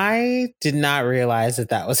 I did not realize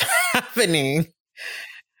that was happening.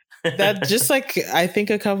 That just like, I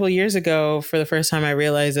think a couple of years ago, for the first time, I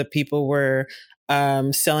realized that people were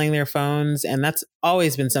selling their phones, and that's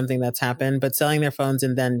always been something that's happened, but selling their phones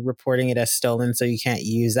and then reporting it as stolen so you can't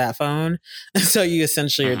use that phone. So you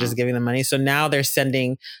essentially are just giving them money. So now they're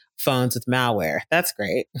sending phones with malware. That's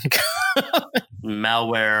great.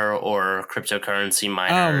 Malware or cryptocurrency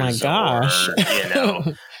miners. Oh my gosh.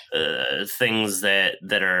 Or, things that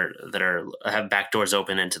have backdoors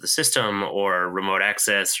open into the system, or remote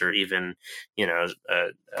access, or even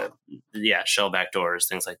shell backdoors,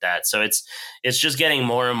 things like that. So it's just getting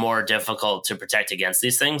more and more difficult to protect against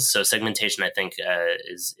these things. So segmentation, I think,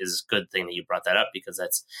 is a good thing that you brought that up, because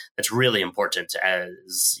that's really important.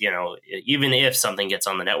 As even if something gets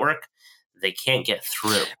on the network, they can't get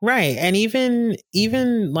through. Right. And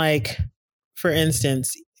even like, for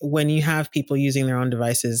instance, when you have people using their own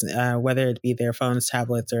devices, whether it be their phones,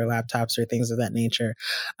 tablets, or laptops, or things of that nature,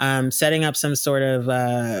 setting up some sort of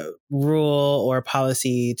rule or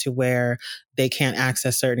policy to where they can't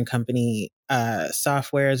access certain company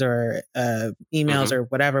softwares or emails or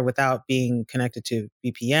whatever without being connected to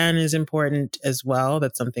VPN is important as well.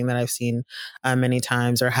 That's something that I've seen many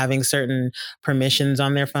times, or having certain permissions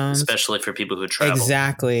on their phones. Especially for people who travel.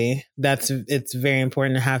 Exactly. It's very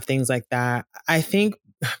important to have things like that. I think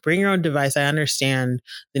bring your own device. I understand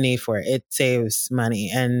the need for it. It saves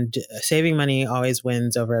money, and saving money always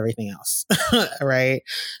wins over everything else, right?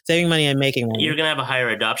 Saving money and making money. You're going to have a higher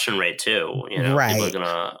adoption rate too. Right. People are going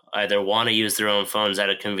to either want to use their own phones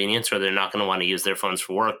out of convenience, or they're not going to want to use their phones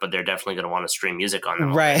for work, but they're definitely going to want to stream music on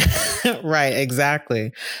them. Right. Right.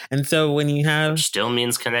 Exactly. And so when you have, which still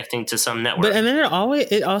means connecting to some network, but and then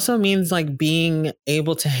it also means like being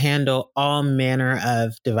able to handle all manner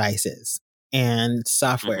of devices and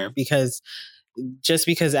software, because just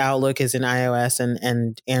because Outlook is in iOS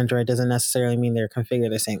and Android doesn't necessarily mean they're configured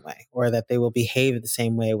the same way, or that they will behave the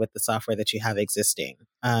same way with the software that you have existing.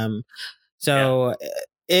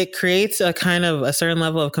 It creates a kind of a certain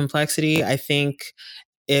level of complexity. I think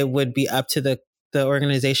it would be up to the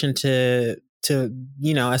organization to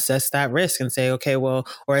assess that risk and say, okay, well,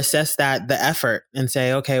 or assess that the effort and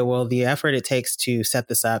say, okay, well, the effort it takes to set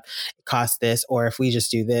this up costs this, or if we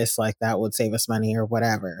just do this, like that would save us money or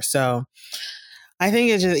whatever. So I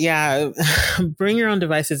think it's just, bring your own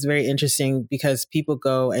device is very interesting, because people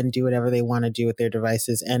go and do whatever they want to do with their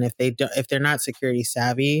devices. And if they're not security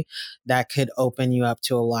savvy, that could open you up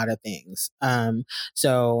to a lot of things.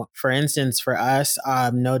 So for instance, for us,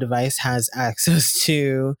 no device has access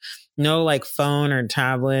to, no like phone or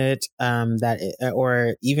tablet,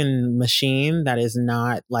 or even machine that is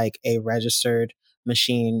not like a registered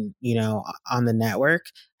machine, on the network,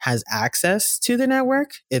 has access to the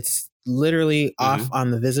network. It's literally off on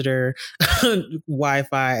the visitor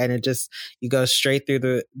Wi-Fi, and it just, you go straight through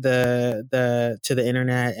the to the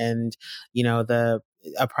internet, and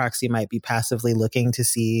a proxy might be passively looking to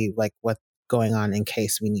see like what's going on in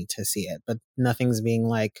case we need to see it, but nothing's being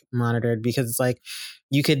like monitored, because it's like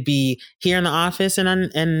you could be here in the office and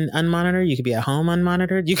unmonitored, you could be at home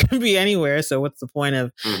unmonitored, you can be anywhere. So what's the point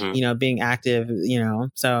of being active?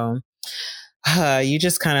 So you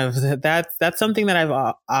just kind of, that's something that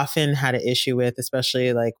I've often had an issue with,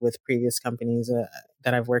 especially like with previous companies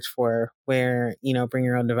that I've worked for, where, bring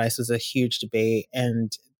your own device was a huge debate,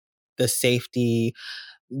 and the safety,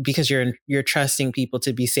 because you're trusting people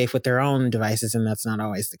to be safe with their own devices, and that's not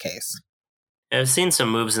always the case. I've seen some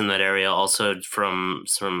moves in that area also from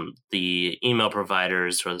the email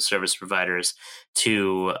providers or the service providers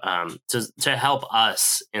to help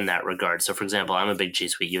us in that regard. So, for example, I'm a big G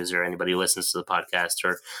Suite user. Anybody who listens to the podcast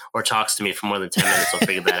or talks to me for more than 10 minutes will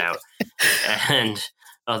figure that out. And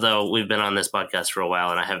although we've been on this podcast for a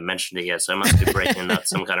while and I haven't mentioned it yet, so I must be breaking out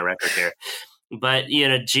some kind of record here. But,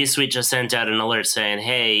 G Suite just sent out an alert saying,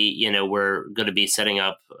 hey, we're going to be setting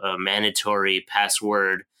up a mandatory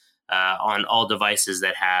password on all devices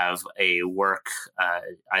that have a work,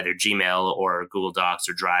 either Gmail or Google Docs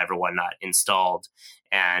or Drive or whatnot installed.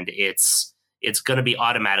 And it's going to be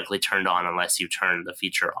automatically turned on unless you turn the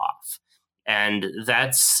feature off. And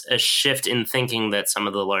that's a shift in thinking that some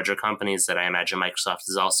of the larger companies that I imagine Microsoft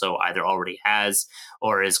is also either already has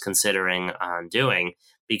or is considering on doing,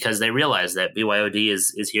 because they realize that BYOD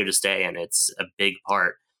is here to stay and it's a big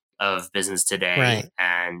part of business today. Right.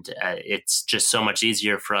 And it's just so much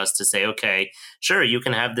easier for us to say, okay, sure, you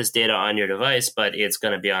can have this data on your device, but it's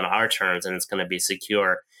going to be on our terms and it's going to be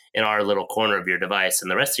secure in our little corner of your device,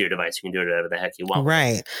 and the rest of your device, you can do whatever the heck you want.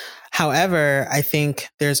 Right. However, I think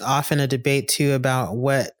there's often a debate too about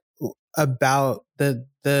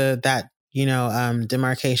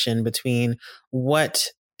demarcation between what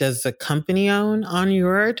does the company own on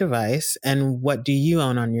your device and what do you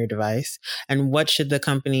own on your device, and what should the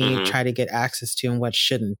company try to get access to and what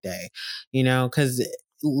shouldn't they, because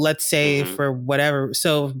let's say for whatever,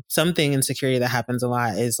 so something in security that happens a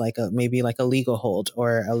lot is maybe like a legal hold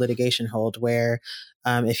or a litigation hold where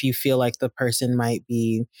if you feel like the person might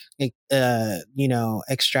be,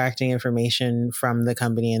 extracting information from the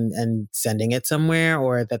company and sending it somewhere,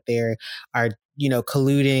 or that they are,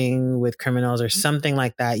 colluding with criminals or something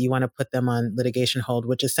like that, you want to put them on litigation hold,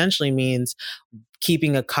 which essentially means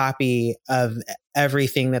keeping a copy of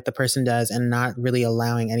everything that the person does and not really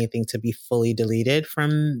allowing anything to be fully deleted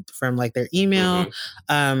from like their email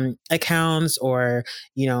accounts or,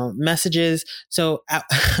 messages. So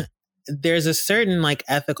there's a certain like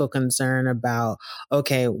ethical concern about,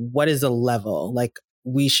 okay, what is the level? Like,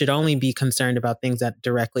 we should only be concerned about things that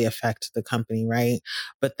directly affect the company, right?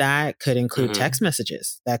 But that could include text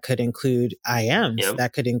messages, that could include IMs,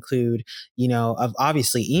 that could include, of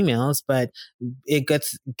obviously emails, but it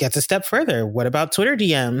gets a step further. What about Twitter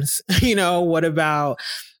DMs? What about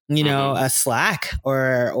a Slack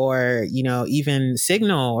or even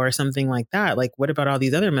Signal or something like that? Like, what about all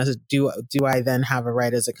these other messages? Do I then have a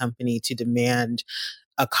right as a company to demand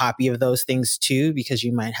a copy of those things too, because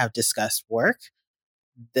you might have discussed work?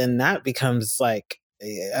 Then that becomes like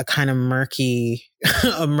a kind of murky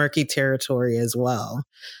territory as well.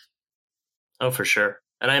 Oh, for sure.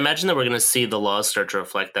 And I imagine that we're going to see the laws start to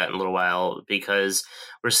reflect that in a little while, because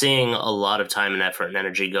we're seeing a lot of time and effort and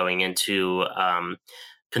energy going into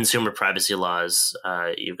consumer privacy laws.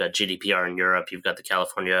 You've got GDPR in Europe. You've got the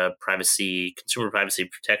California Consumer Privacy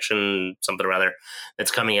Protection, something or other,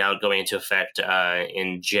 that's coming out, going into effect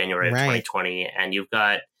in January of 2020. And you've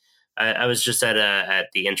got, I was just at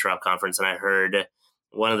the Interop conference, and I heard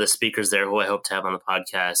one of the speakers there, who I hope to have on the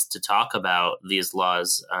podcast to talk about these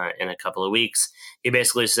laws in a couple of weeks. He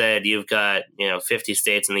basically said, you've got 50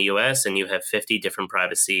 states in the U.S. and you have 50 different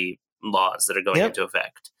privacy laws that are going into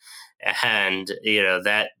effect. And,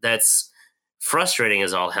 that's frustrating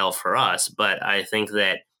as all hell for us. But I think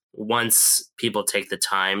that once people take the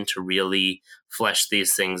time to really flesh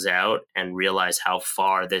these things out and realize how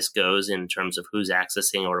far this goes in terms of who's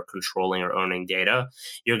accessing or controlling or owning data,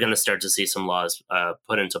 you're going to start to see some laws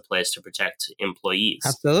put into place to protect employees.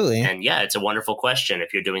 Absolutely. And yeah, it's a wonderful question.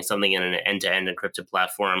 If you're doing something in an end-to-end encrypted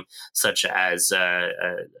platform, such as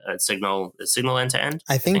Signal end-to-end?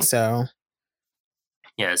 I think so.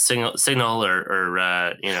 Yeah, Signal or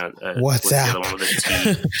WhatsApp. What's the other one with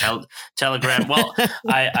a T? Telegram. Well,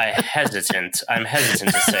 I'm hesitant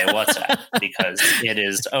to say WhatsApp because it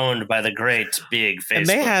is owned by the great big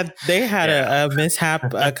Facebook. They had a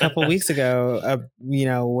mishap a couple weeks ago,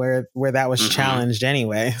 where that was challenged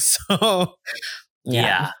anyway. So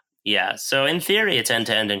Yeah. So in theory, it's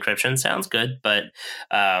end-to-end encryption. Sounds good, but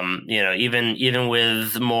even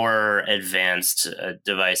with more advanced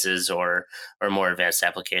devices or more advanced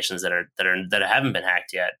applications that haven't been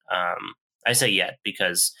hacked yet. I say yet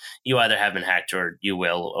because you either have been hacked or you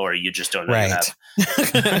will, or you just don't know you have.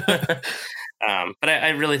 But I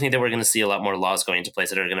really think that we're going to see a lot more laws going into place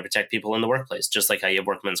that are going to protect people in the workplace, just like how you have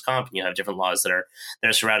workman's comp and you have different laws that are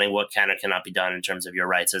surrounding what can or cannot be done in terms of your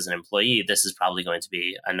rights as an employee. This is probably going to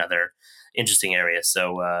be another interesting area.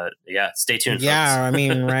 So stay tuned. Yeah, folks. I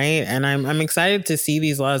mean, right. And I'm excited to see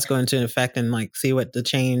these laws go into effect and like see what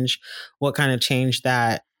kind of change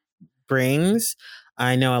that brings.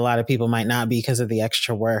 I know a lot of people might not be because of the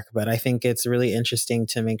extra work, but I think it's really interesting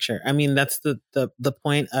to make sure. I mean, that's the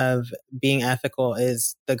point of being ethical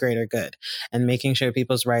is the greater good and making sure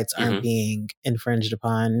people's rights aren't Hmm. being infringed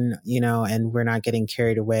upon, and we're not getting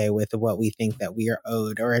carried away with what we think that we are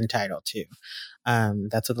owed or entitled to.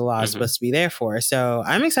 That's what the law is Hmm. supposed to be there for. So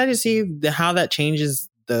I'm excited to see how that changes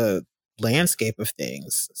the landscape of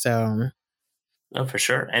things. So Oh, for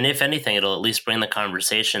sure. And if anything, it'll at least bring the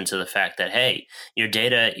conversation to the fact that, hey, your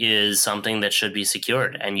data is something that should be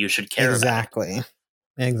secured and you should care about it. exactly,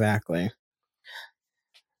 exactly.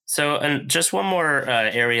 So, and just one more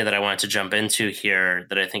area that I wanted to jump into here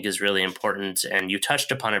that I think is really important, and you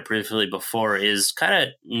touched upon it briefly before, is kind of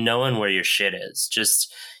knowing where your shit is.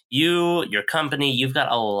 Just you, your company, you've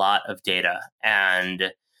got a lot of data,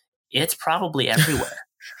 and it's probably everywhere.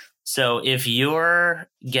 So if you're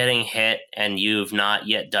getting hit and you've not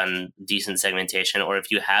yet done decent segmentation, or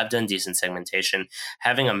if you have done decent segmentation,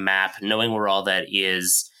 having a map, knowing where all that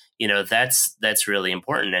is, that's really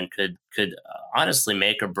important and could honestly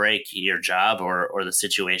make or break your job or the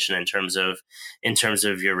situation in terms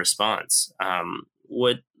of your response.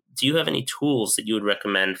 What do you have any tools that you would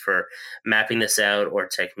recommend for mapping this out, or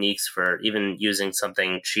techniques for even using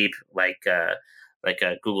something cheap like a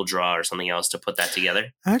Google Draw or something else to put that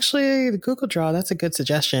together, Actually, the Google Draw, that's a good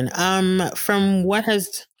suggestion. From what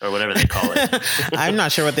has or whatever they call it? I'm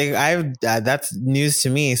not sure what that's news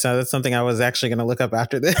to me, so that's something I was actually going to look up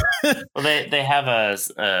after this. Well, they have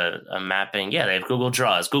a mapping. Yeah, they have Google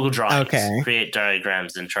Draws, Google Drawings, Okay. create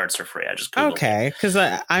diagrams and charts for free. I just googled it, Okay, because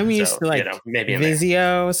I'm used so to like maybe in there.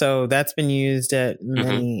 Visio, so that's been used at Hmm.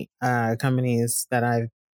 many companies that I've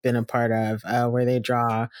been a part of, where they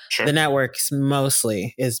draw the Sure. networks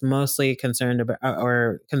mostly concerned about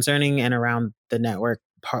or concerning and around the network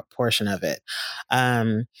portion of it,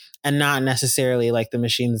 um, and not necessarily like the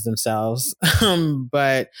machines themselves,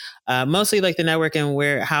 but mostly like the network and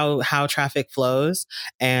where how traffic flows,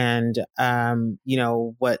 and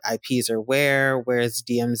what IPs are where's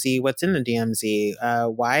DMZ, what's in the DMZ,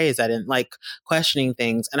 why is that in, like, questioning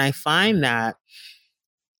things. And I find that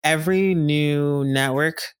every new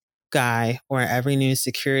network guy or every new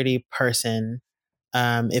security person,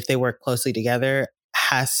 if they work closely together,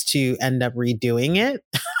 has to end up redoing it.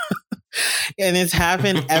 And it's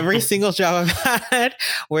happened every single job I've had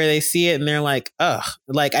where they see it and they're like, ugh.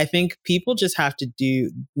 Like, I think people just have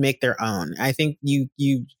to make their own. I think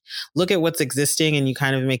you look at what's existing and you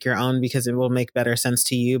kind of make your own because it will make better sense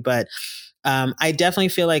to you. But I definitely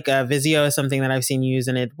feel like Visio is something that I've seen used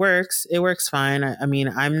and it works. It works fine. I mean,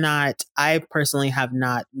 I personally have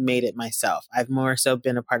not made it myself. I've more so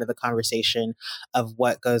been a part of the conversation of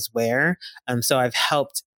what goes where. So I've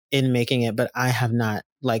helped in making it, but I have not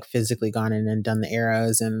like physically gone in and done the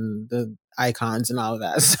arrows and the icons and all of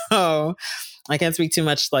that. So I can't speak too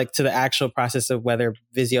much like to the actual process of whether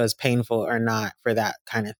Visio is painful or not for that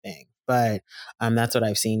kind of thing. But that's what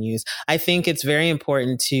I've seen used. I think it's very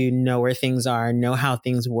important to know where things are, know how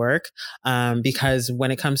things work, because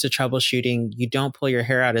when it comes to troubleshooting, you don't pull your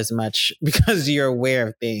hair out as much because you're aware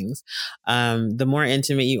of things. The more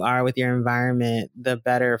intimate you are with your environment, the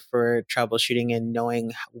better for troubleshooting and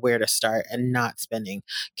knowing where to start and not spending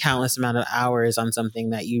countless amount of hours on something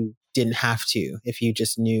that you didn't have to if you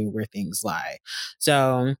just knew where things lie.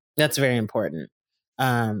 So that's very important.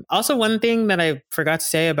 Also, one thing that I forgot to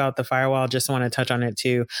say about the firewall, just want to touch on it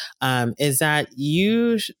too, is that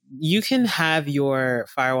you can have your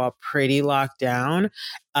firewall pretty locked down,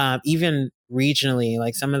 even regionally.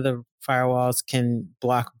 Like some of the firewalls can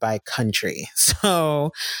block by country. So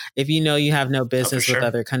if you have no Oh, for business with sure.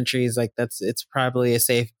 other countries, like it's probably a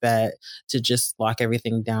safe bet to just lock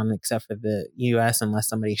everything down except for the US unless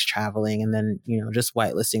somebody's traveling, and then just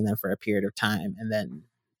whitelisting them for a period of time and then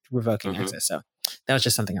revoking Hmm. access. So that was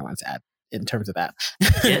just something I wanted to add in terms of that.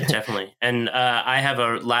 Yeah, definitely. And I have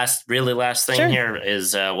a really last thing Sure. here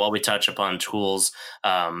is while we touch upon tools,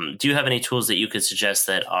 do you have any tools that you could suggest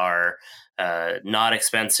that are not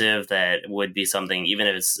expensive, that would be something, even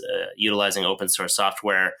if it's utilizing open source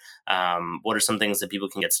software? What are some things that people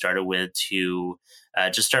can get started with to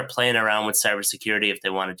just start playing around with cybersecurity if they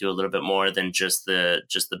want to do a little bit more than just the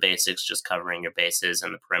basics, just covering your bases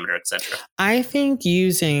and the perimeter, etc.? I think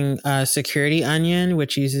using Security Onion,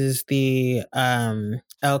 which uses the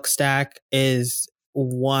Elk stack, is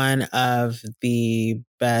one of the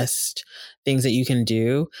best things that you can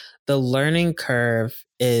do. The learning curve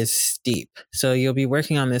is steep. So you'll be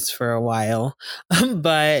working on this for a while,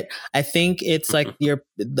 but I think it's like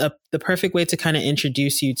the perfect way to kind of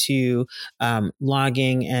introduce you to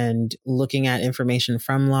logging and looking at information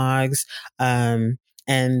from logs.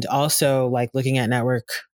 And also like looking at network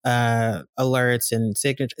alerts and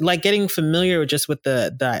signature, like getting familiar just with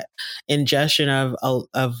the ingestion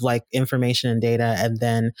of like information and data, and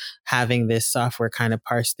then having this software kind of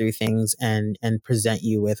parse through things and present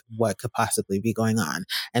you with what could possibly be going on.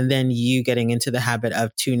 And then you getting into the habit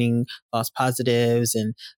of tuning false positives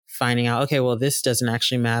and finding out, okay, well, this doesn't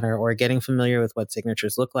actually matter, or getting familiar with what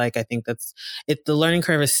signatures look like. I think that's it. The learning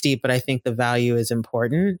curve is steep, but I think the value is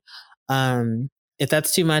important. If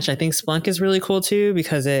that's too much, I think Splunk is really cool too,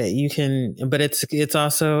 because but it's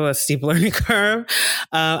also a steep learning curve.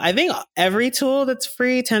 I think every tool that's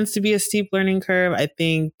free tends to be a steep learning curve, I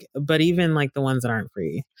think, but even like the ones that aren't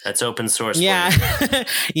free. That's open source. Yeah.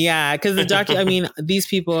 Yeah. Cause these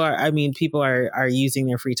people are using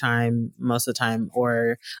their free time most of the time,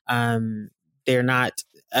 or, they're not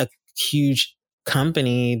a huge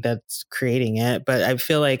company that's creating it, but I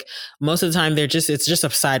feel like most of the time it's just a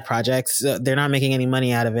side project. So they're not making any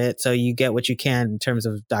money out of it. So you get what you can in terms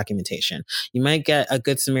of documentation. You might get a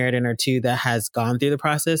good Samaritan or two that has gone through the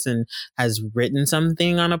process and has written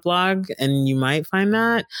something on a blog, and you might find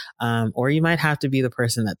that, or you might have to be the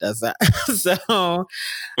person that does that. So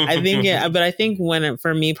I think, but I think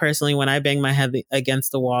for me personally, when I bang my head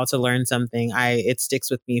against the wall to learn something, it sticks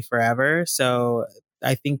with me forever. So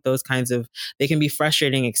I think they can be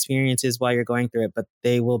frustrating experiences while you're going through it, but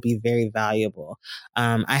they will be very valuable.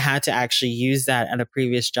 I had to actually use that at a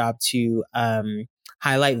previous job to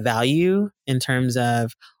highlight value in terms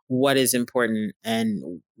of what is important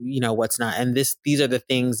and what's not. And these are the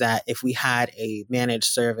things that if we had a managed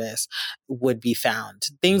service would be found.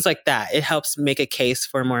 Things like that. It helps make a case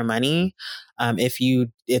for more money.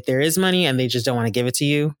 If there is money and they just don't want to give it to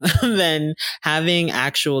you, then having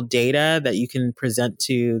actual data that you can present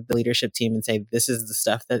to the leadership team and say, this is the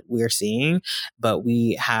stuff that we're seeing, but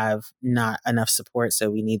we have not enough support,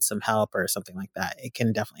 so we need some help or something like that. It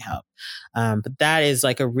can definitely help. But that is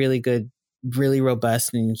like a really good, really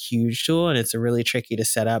robust and huge tool, and it's really tricky to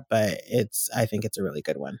set up, but I think it's a really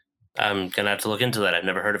good one. I'm gonna have to look into that. I've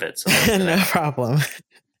never heard of it. So no problem.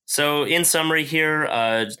 So in summary here,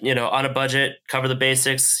 on a budget, cover the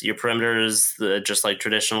basics, your perimeters, just like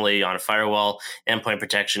traditionally on a firewall, endpoint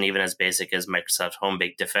protection, even as basic as Microsoft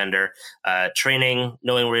Homebake Defender, training,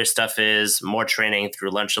 knowing where your stuff is, more training through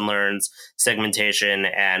lunch and learns, segmentation,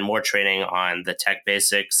 and more training on the tech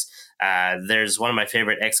basics. There's one of my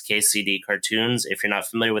favorite XKCD cartoons. If you're not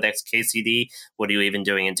familiar with XKCD, what are you even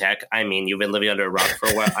doing in tech? I mean, you've been living under a rock for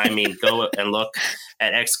a while. I mean, go and look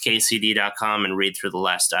at xkcd.com and read through the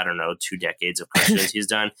last, 2 decades of cartoons he's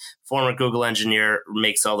done. Former Google engineer,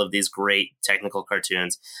 makes all of these great technical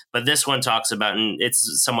cartoons. But this one talks about, and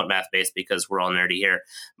it's somewhat math-based because we're all nerdy here,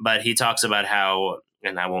 but he talks about how,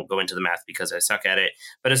 and I won't go into the math because I suck at it,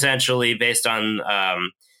 but essentially based on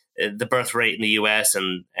the birth rate in the U.S.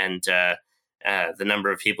 and the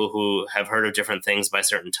number of people who have heard of different things by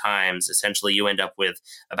certain times, essentially you end up with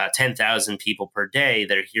about 10,000 people per day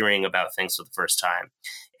that are hearing about things for the first time.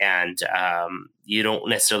 And you don't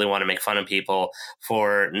necessarily want to make fun of people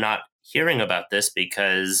for not hearing about this,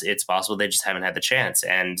 because it's possible they just haven't had the chance.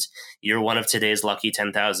 And you're one of today's lucky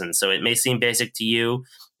 10,000. So it may seem basic to you,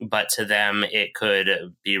 but to them, it could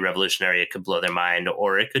be revolutionary. It could blow their mind,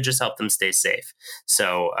 or it could just help them stay safe.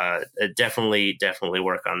 So definitely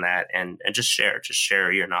work on that and just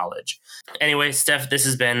share your knowledge. Anyway, Steph, this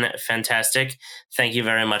has been fantastic. Thank you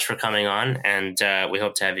very much for coming on. And we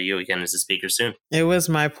hope to have you again as a speaker soon. It was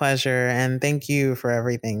my pleasure. And thank you for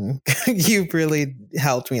everything. You've really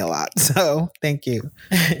helped me a lot. So thank you.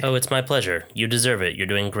 Oh, it's my pleasure. You deserve it. You're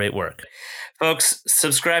doing great work. Folks,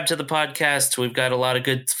 subscribe to the podcast. We've got a lot of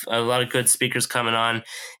good speakers coming on,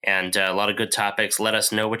 and a lot of good topics. Let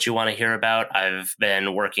us know what you want to hear about. I've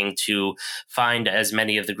been working to find as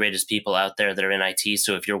many of the greatest people out there that are in IT.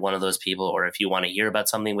 So if you're one of those people, or if you want to hear about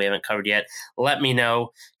something we haven't covered yet, let me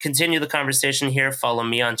know. Continue the conversation here. Follow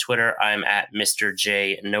me on Twitter. I'm at Mr.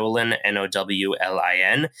 J Nowlin,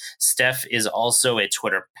 Nowlin. Steph is also a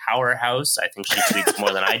Twitter powerhouse. I think she tweets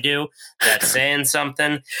more than I do. That's saying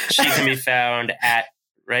something. She can be found at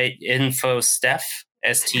info Steph,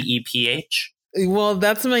 STEPH. Well,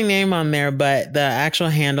 that's my name on there, but the actual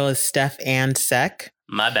handle is Steph and Sec.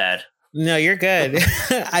 My bad. No, you're good.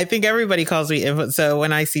 I think everybody calls me Info. So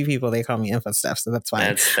when I see people, they call me Info Steph. So that's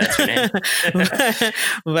fine. That's your name.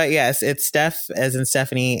 but yes, it's Steph as in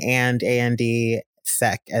Stephanie and AND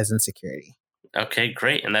Sec as in security. Okay,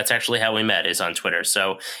 great. And that's actually how we met, is on Twitter.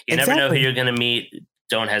 So you never know who you're going to meet.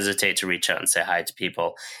 Don't hesitate to reach out and say hi to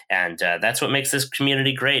people. And that's what makes this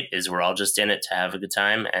community great, is we're all just in it to have a good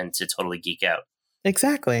time and to totally geek out.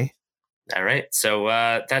 Exactly. All right. So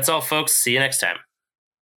that's all, folks. See you next time.